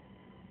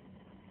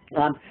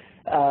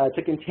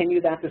 To continue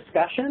that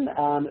discussion,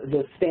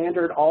 the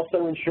standard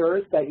also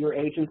ensures that your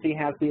agency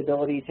has the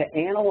ability to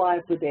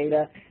analyze the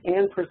data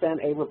and present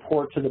a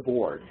report to the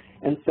board.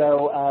 And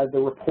so the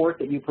report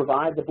that you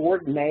provide the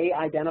board may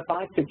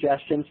identify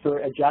suggestions for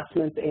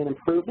adjustments and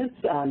improvements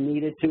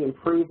needed to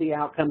improve the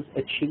outcomes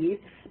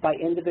achieved by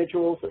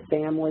individuals,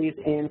 families,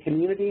 and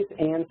communities,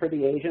 and for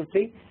the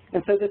agency.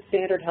 And so this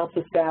standard helps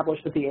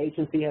establish that the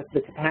agency has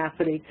the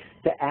capacity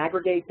to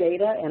aggregate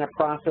data and a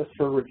process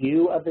for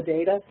review of the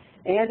data,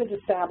 and it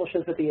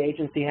establishes that the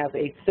agency has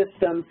a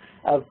system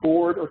of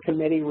board or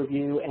committee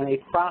review and a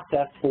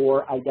process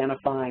for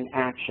identifying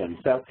action.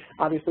 So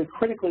obviously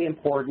critically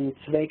important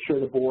to make sure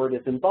the board is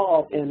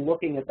involved in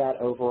looking at that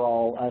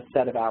overall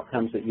set of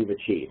outcomes that you've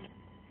achieved.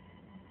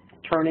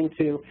 Turning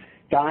to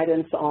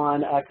guidance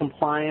on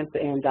compliance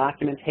and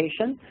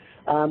documentation.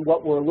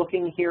 What we're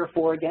looking here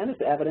for, again, is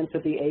evidence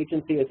that the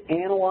agency has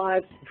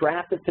analyzed,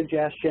 drafted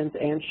suggestions,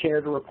 and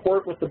shared a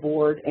report with the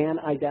board and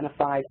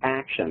identified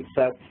actions.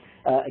 So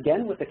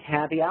again, with the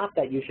caveat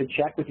that you should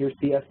check with your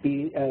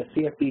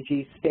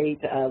CFBG state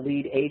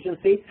lead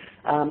agency.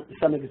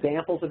 Some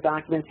examples of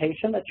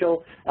documentation that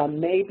you'll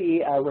may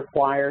be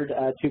required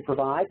to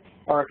provide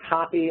are a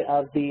copy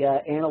of the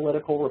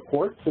analytical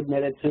report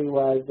submitted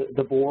to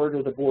the board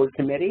or the board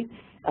committee,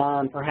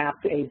 perhaps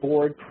a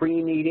board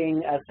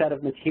pre-meeting set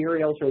of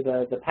materials or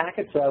the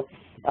packet, so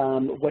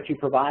what you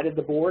provided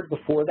the board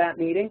before that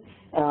meeting,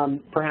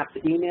 perhaps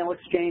email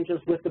exchanges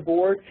with the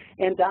board,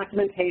 and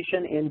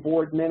documentation in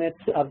board minutes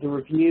of the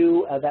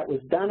review that was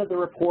done of the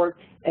report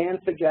and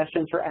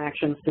suggestions for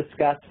actions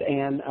discussed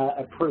and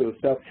approved.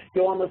 So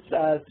you'll almost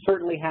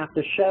certainly have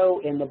to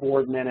show in the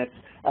board minutes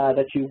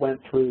that you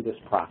went through this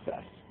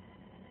process.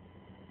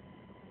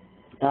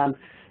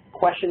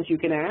 Questions you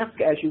can ask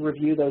as you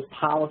review those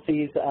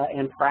policies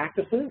and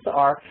practices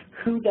are,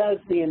 who does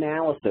the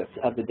analysis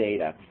of the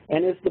data,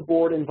 and is the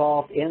board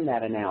involved in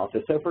that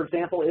analysis? So for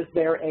example, is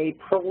there a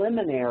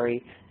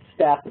preliminary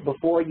step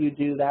before you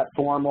do that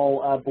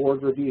formal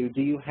board review?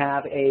 Do you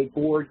have a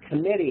board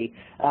committee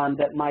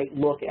that might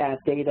look at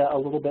data a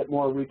little bit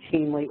more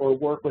routinely or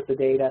work with the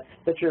data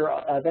that you're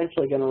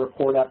eventually going to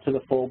report up to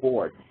the full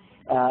board?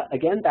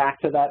 Again, back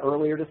to that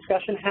earlier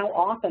discussion, how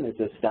often is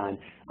this done?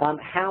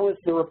 How is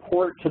the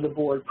report to the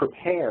board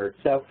prepared?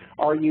 So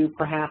are you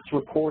perhaps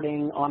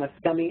reporting on a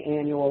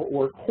semi-annual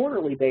or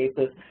quarterly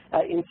basis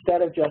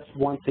instead of just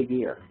once a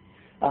year?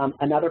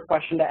 Another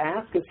question to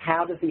ask is,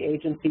 how does the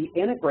agency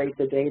integrate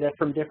the data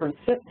from different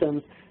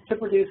systems to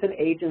produce an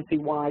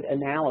agency-wide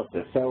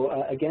analysis?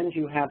 So again, do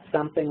you have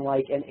something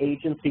like an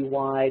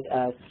agency-wide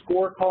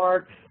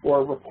scorecard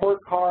or a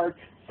report card,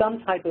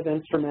 some type of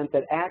instrument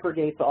that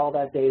aggregates all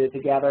that data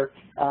together,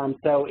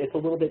 so it's a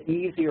little bit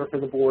easier for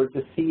the board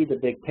to see the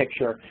big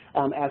picture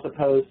as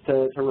opposed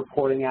to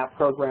reporting out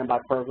program by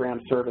program,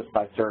 service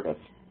by service.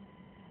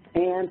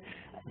 And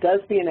does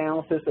the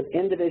analysis of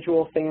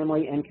individual,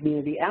 family, and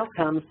community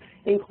outcomes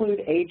include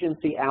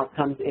agency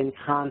outcomes in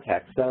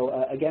context?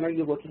 So again, are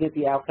you looking at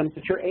the outcomes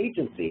that your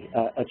agency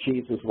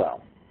achieves as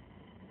well?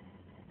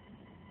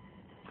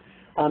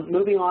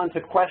 Moving on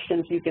to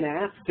questions you can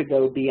ask to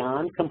go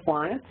beyond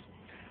compliance.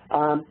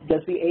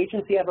 Does the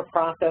agency have a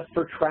process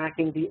for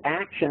tracking the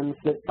actions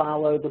that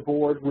follow the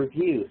board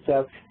review?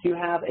 So do you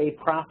have a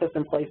process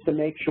in place to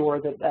make sure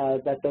that,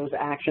 that those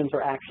actions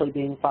are actually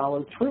being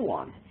followed through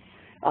on?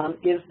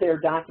 Is there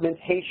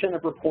documentation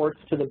of reports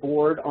to the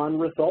board on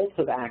results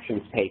of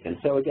actions taken?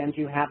 So again, do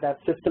you have that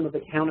system of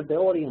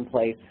accountability in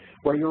place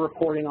where you're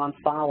reporting on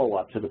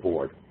follow-up to the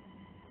board?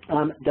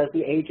 Does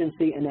the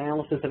agency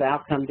analysis of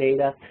outcome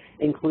data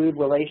include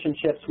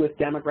relationships with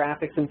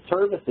demographics and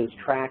services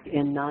tracked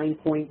in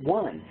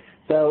 9.1?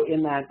 So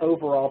in that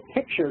overall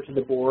picture to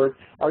the board,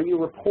 are you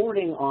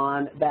reporting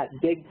on that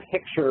big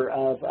picture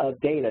of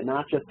data,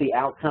 not just the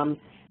outcomes,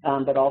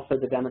 but also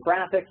the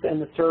demographics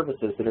and the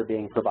services that are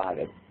being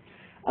provided?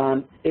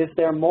 Is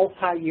there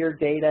multi-year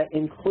data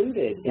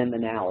included in the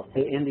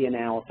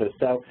analysis?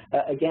 So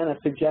again, a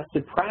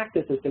suggested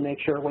practice is to make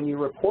sure when you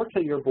report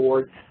to your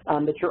board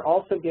that you're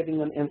also giving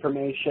them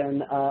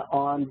information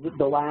on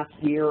the last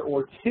year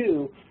or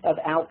two of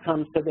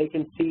outcomes so they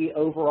can see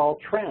overall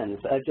trends.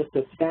 Just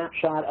a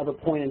snapshot of a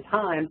point in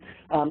time,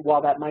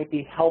 while that might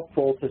be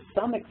helpful to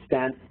some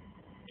extent,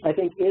 I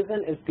think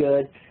isn't as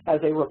good as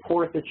a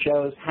report that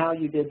shows how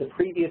you did the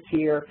previous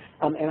year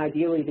and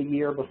ideally the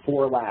year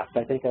before last.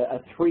 I think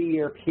a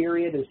 3-year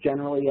period is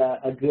generally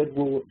a good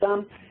rule of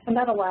thumb, and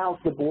that allows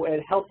the board,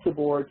 it helps the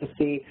board to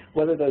see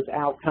whether those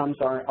outcomes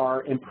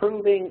are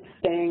improving,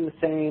 staying the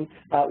same,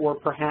 or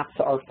perhaps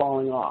are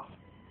falling off.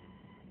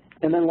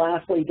 And then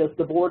lastly, does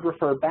the board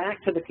refer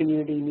back to the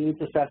community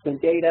needs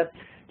assessment data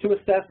to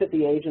assess if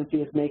the agency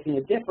is making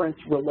a difference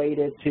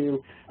related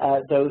to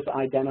those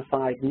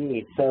identified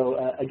needs?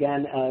 So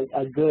again,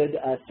 a good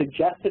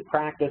suggested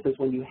practice is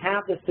when you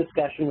have this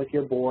discussion with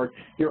your board,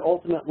 you're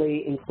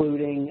ultimately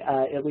including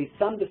at least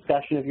some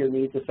discussion of your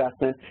needs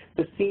assessment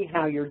to see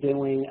how you're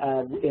doing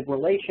in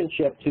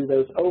relationship to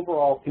those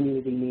overall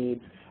community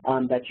needs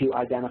that you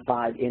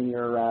identified in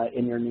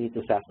your needs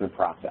assessment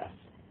process.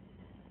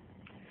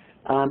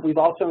 We've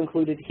also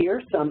included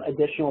here some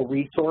additional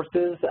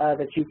resources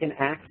that you can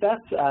access.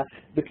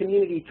 The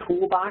Community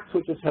Toolbox,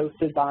 which is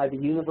hosted by the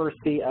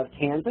University of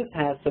Kansas,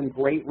 has some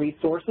great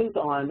resources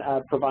on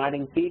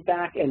providing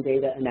feedback and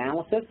data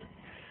analysis.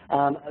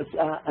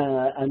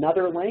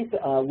 Another link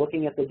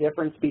looking at the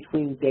difference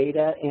between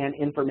data and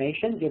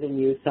information, giving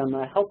you some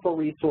helpful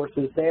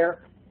resources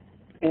there.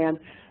 And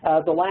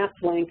the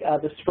last link,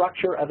 the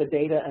structure of a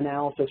data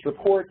analysis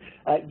report,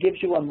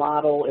 gives you a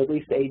model, at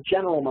least a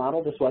general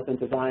model. This wasn't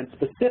designed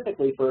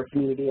specifically for a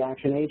community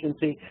action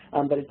agency,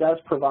 but it does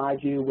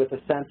provide you with a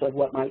sense of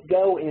what might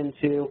go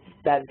into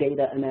that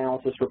data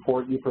analysis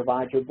report you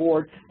provide your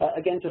board.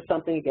 Again, just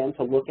something, again,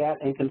 to look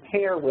at and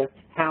compare with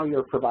how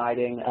you're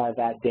providing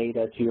that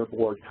data to your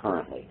board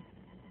currently.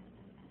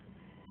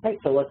 All right,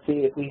 so let's see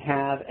if we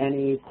have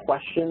any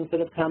questions that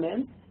have come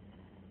in.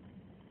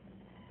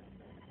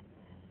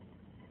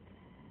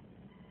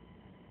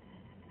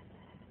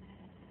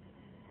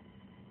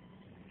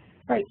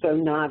 All right, so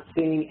not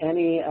seeing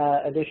any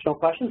additional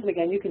questions, and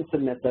again, you can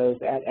submit those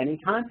at any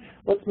time.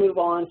 Let's move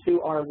on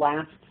to our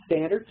last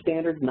standard,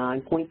 Standard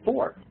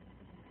 9.4.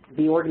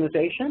 The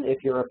organization,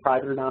 if you're a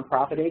private or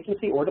nonprofit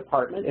agency, or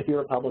department, if you're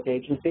a public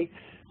agency,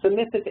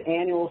 submits its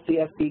annual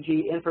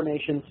CSBG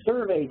Information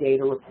Survey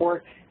Data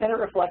Report, and it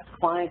reflects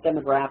client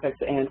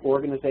demographics and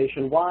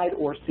organization-wide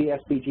or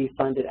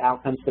CSBG-funded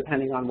outcomes,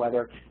 depending on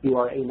whether you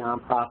are a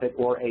nonprofit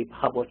or a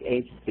public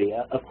agency.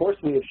 Of course,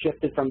 we have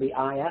shifted from the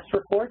IS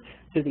report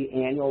to the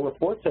annual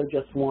report, so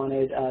just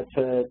wanted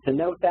to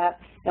note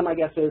that. And my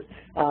guess is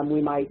we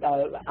might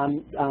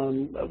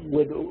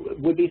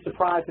would be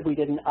surprised if we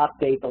didn't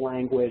update the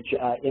language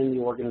in the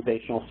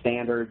organizational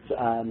standards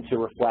to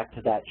reflect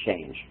that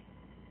change.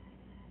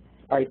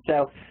 All right,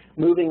 so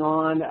moving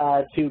on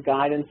to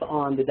guidance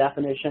on the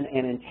definition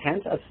and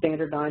intent of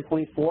Standard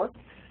 9.4.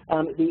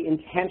 The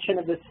intention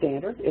of this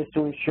standard is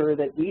to ensure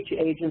that each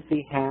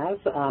agency has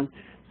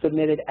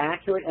submitted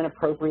accurate and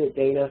appropriate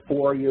data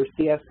for your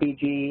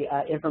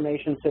CSBG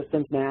information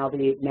systems, now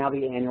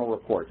the annual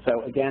report.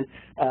 So again,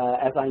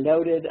 as I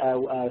noted,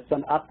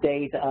 some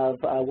update of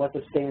what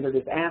the standard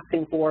is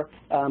asking for,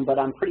 but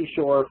I'm pretty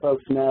sure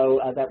folks know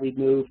that we've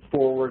moved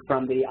forward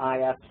from the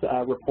IS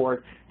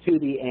report to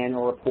the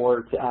annual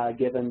report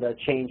given the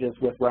changes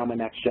with Roma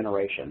Next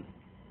Generation.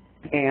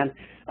 And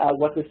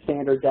what the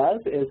standard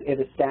does is it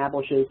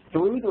establishes,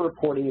 through the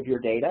reporting of your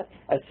data,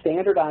 a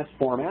standardized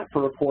format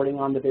for reporting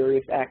on the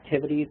various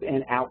activities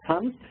and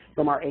outcomes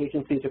from our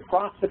agencies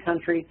across the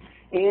country,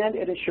 and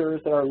it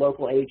ensures that our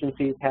local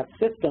agencies have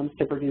systems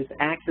to produce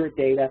accurate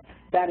data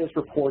that is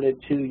reported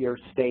to your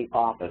state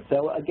office.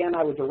 So again,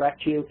 I would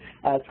direct you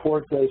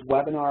towards those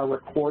webinar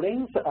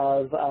recordings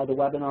of the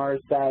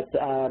webinars that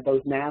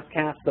both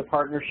NASCAS, the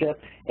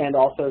partnership, and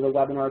also the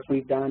webinars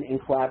we've done in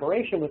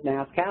collaboration with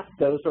NASCAS.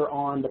 Those are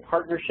on the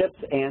partnerships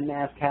and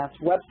NASCAS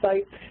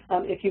website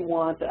if you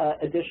want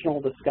additional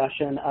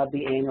discussion of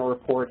the annual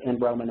report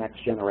and Roma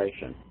Next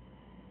Generation.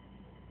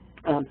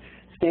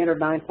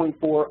 Standard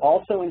 9.4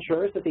 also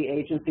ensures that the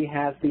agency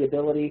has the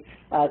ability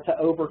to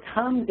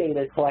overcome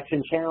data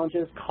collection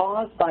challenges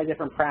caused by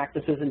different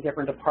practices in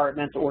different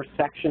departments or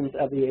sections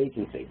of the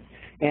agency.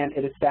 and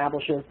it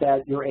establishes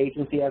that your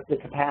agency has the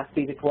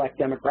capacity to collect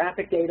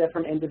demographic data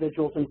from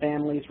individuals and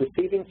families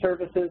receiving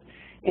services,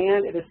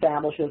 and it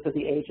establishes that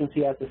the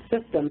agency has a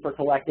system for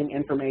collecting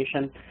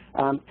information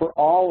for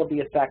all of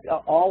the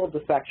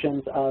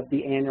sections of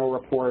the annual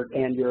report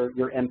and your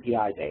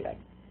MPI data.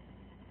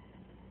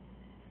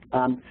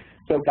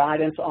 So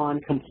guidance on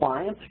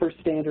compliance for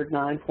Standard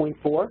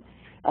 9.4.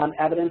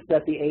 Evidence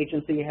that the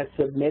agency has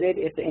submitted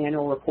its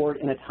annual report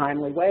in a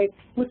timely way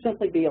would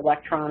simply be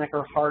electronic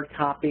or hard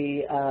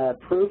copy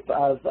proof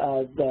of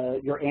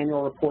your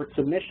annual report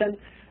submission,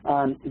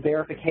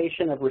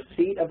 verification of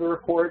receipt of the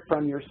report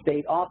from your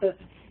state office,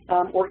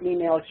 or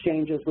email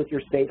exchanges with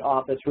your state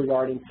office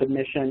regarding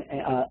submission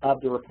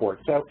of the report.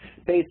 So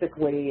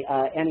basically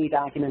any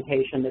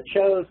documentation that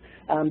shows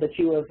that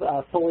you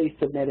have fully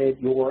submitted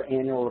your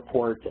annual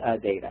report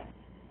data.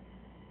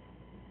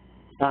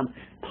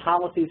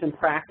 Policies and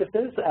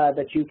practices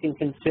that you can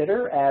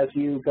consider as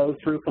you go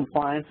through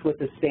compliance with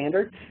the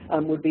standard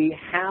would be,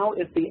 how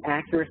is the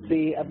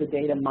accuracy of the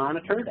data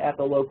monitored at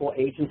the local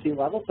agency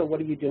level? So what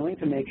are you doing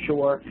to make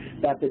sure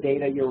that the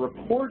data you're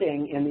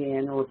reporting in the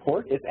annual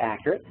report is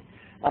accurate?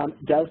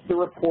 Does the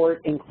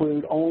report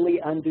include only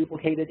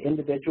unduplicated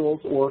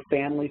individuals or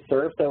families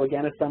served? So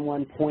again, as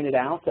someone pointed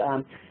out,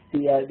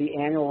 the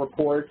annual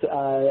report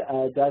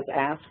does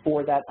ask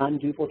for that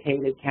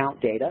unduplicated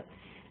count data.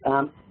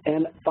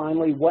 And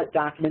finally, what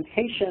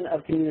documentation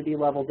of community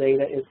level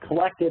data is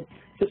collected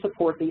to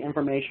support the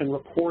information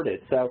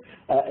reported? So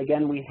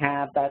again, we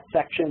have that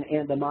section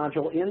in the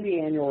module in the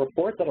annual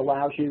report that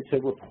allows you to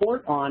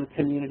report on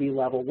community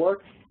level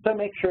work. So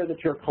make sure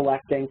that you're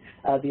collecting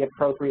the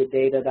appropriate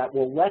data that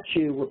will let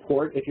you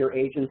report if your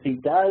agency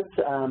does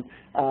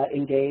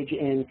engage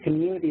in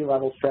community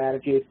level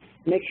strategies.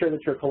 Make sure that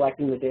you're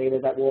collecting the data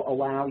that will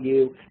allow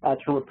you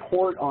to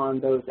report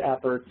on those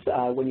efforts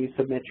when you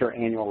submit your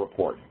annual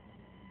report.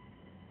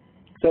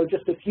 So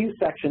just a few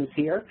sections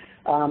here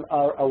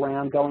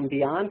around going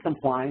beyond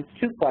compliance.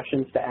 2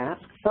 questions to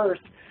ask.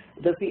 First,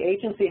 does the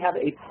agency have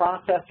a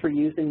process for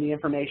using the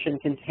information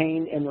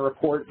contained in the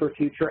report for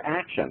future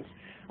actions?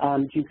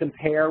 Do you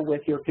compare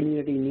with your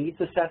community needs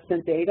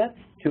assessment data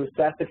to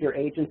assess if your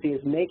agency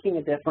is making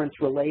a difference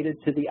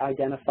related to the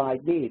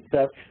identified needs?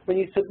 So when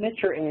you submit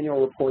your annual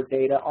report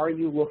data, are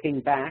you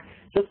looking back,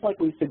 just like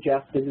we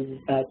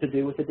suggested to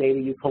do with the data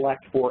you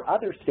collect for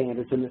other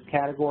standards in this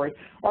category,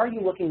 are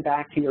you looking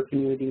back to your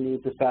community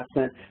needs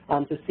assessment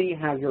to see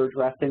how you're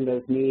addressing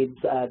those needs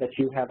that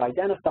you have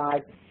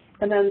identified?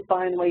 And then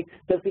finally,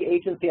 does the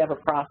agency have a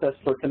process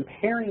for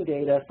comparing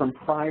data from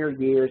prior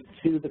years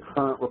to the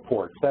current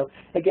report? So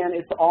again,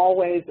 it's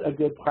always a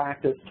good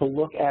practice to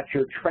look at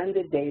your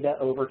trended data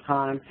over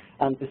time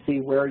to see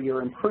where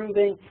you're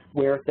improving,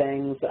 where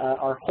things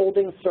are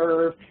holding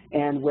serve,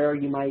 and where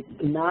you might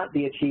not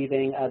be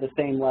achieving the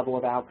same level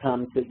of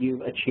outcomes that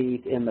you've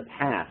achieved in the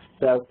past.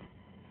 So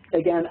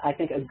again, I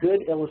think a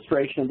good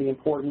illustration of the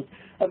importance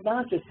of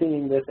not just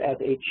seeing this as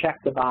a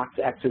check-the-box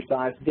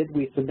exercise, did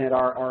we submit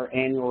our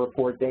annual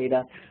report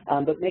data,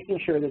 but making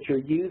sure that you're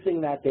using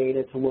that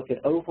data to look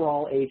at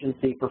overall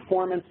agency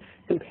performance,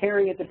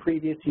 comparing it to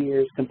previous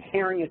years,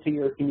 comparing it to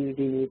your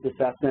community needs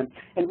assessment,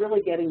 and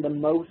really getting the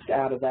most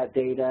out of that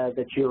data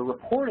that you're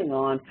reporting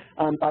on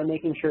by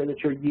making sure that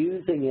you're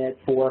using it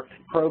for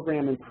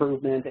program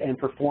improvement and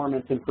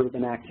performance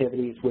improvement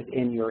activities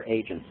within your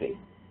agency.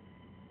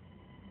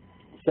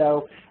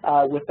 So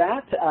with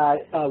that,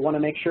 I want to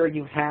make sure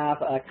you have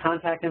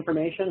contact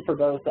information for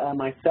both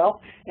myself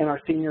and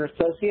our Senior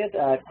Associate,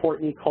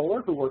 Courtney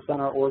Kohler, who works on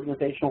our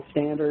Organizational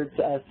Standards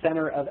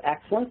Center of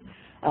Excellence.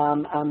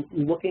 I'm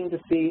looking to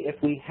see if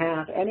we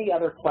have any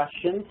other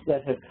questions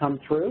that have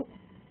come through.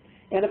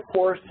 And of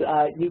course,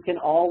 you can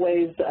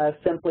always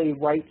simply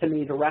write to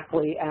me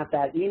directly at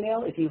that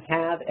email if you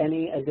have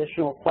any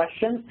additional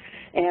questions.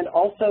 And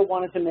also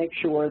wanted to make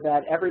sure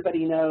that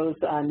everybody knows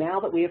now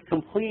that we have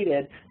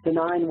completed the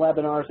 9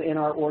 webinars in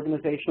our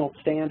Organizational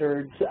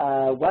Standards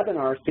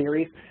webinar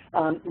series,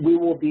 we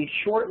will be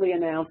shortly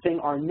announcing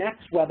our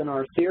next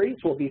webinar series.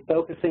 We'll be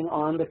focusing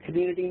on the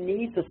community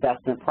needs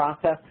assessment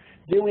process,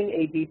 doing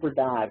a deeper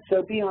dive.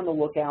 So be on the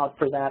lookout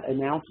for that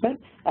announcement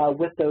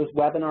with those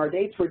webinar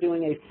dates. We're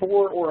doing a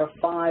 4 or a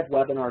 5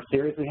 webinar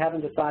series. We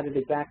haven't decided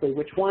exactly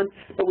which one,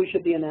 but we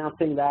should be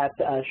announcing that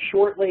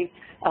shortly,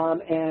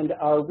 and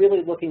are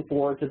really looking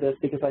forward to this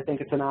because I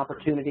think it's an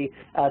opportunity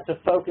to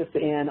focus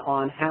in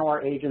on how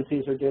our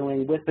agencies are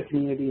doing with the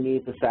community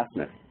needs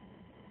assessment.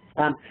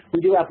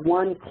 We do have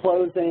one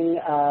closing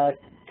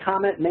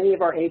comment. Many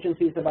of our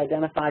agencies have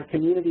identified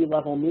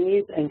community-level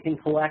needs and can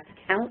collect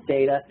count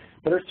data,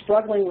 but are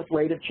struggling with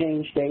rate of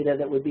change data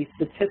that would be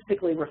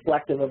statistically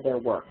reflective of their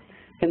work.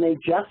 Can they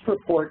just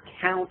report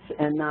counts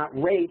and not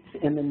rates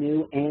in the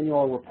new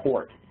annual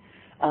report?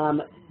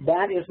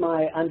 That is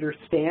my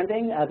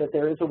understanding, that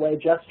there is a way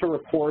just to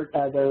report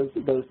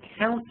those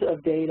counts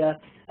of data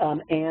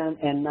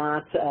and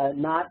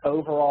not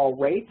overall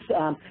rates.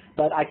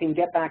 But I can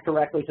get back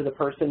directly to the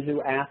person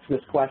who asked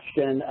this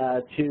question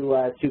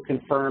to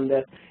confirm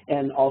this,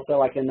 and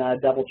also I can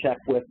double check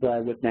with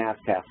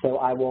NASCAS. So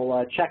I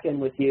will check in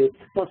with you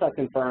once I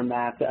confirm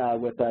that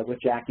with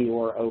Jackie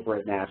or over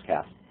at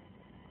NASCAS.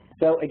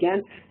 So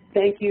again,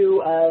 thank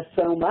you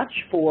so much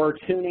for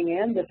tuning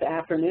in this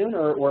afternoon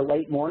or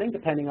late morning,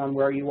 depending on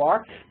where you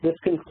are. This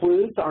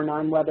concludes our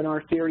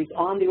 9-webinar series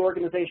on the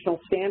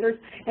organizational standards,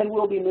 and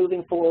we'll be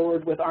moving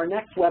forward with our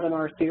next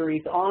webinar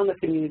series on the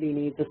community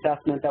needs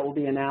assessment that will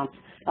be announced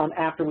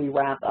after we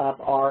wrap up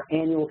our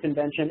annual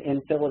convention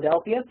in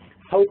Philadelphia.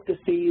 Hope to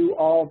see you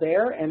all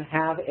there, and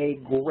have a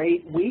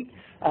great week.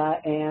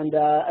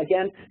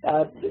 Again,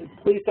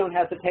 please don't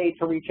hesitate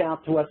to reach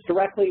out to us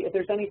directly if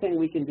there's anything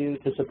we can do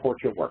to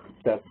support your work.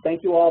 So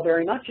thank you all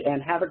very much,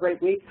 and have a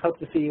great week. Hope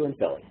to see you in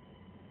Philly.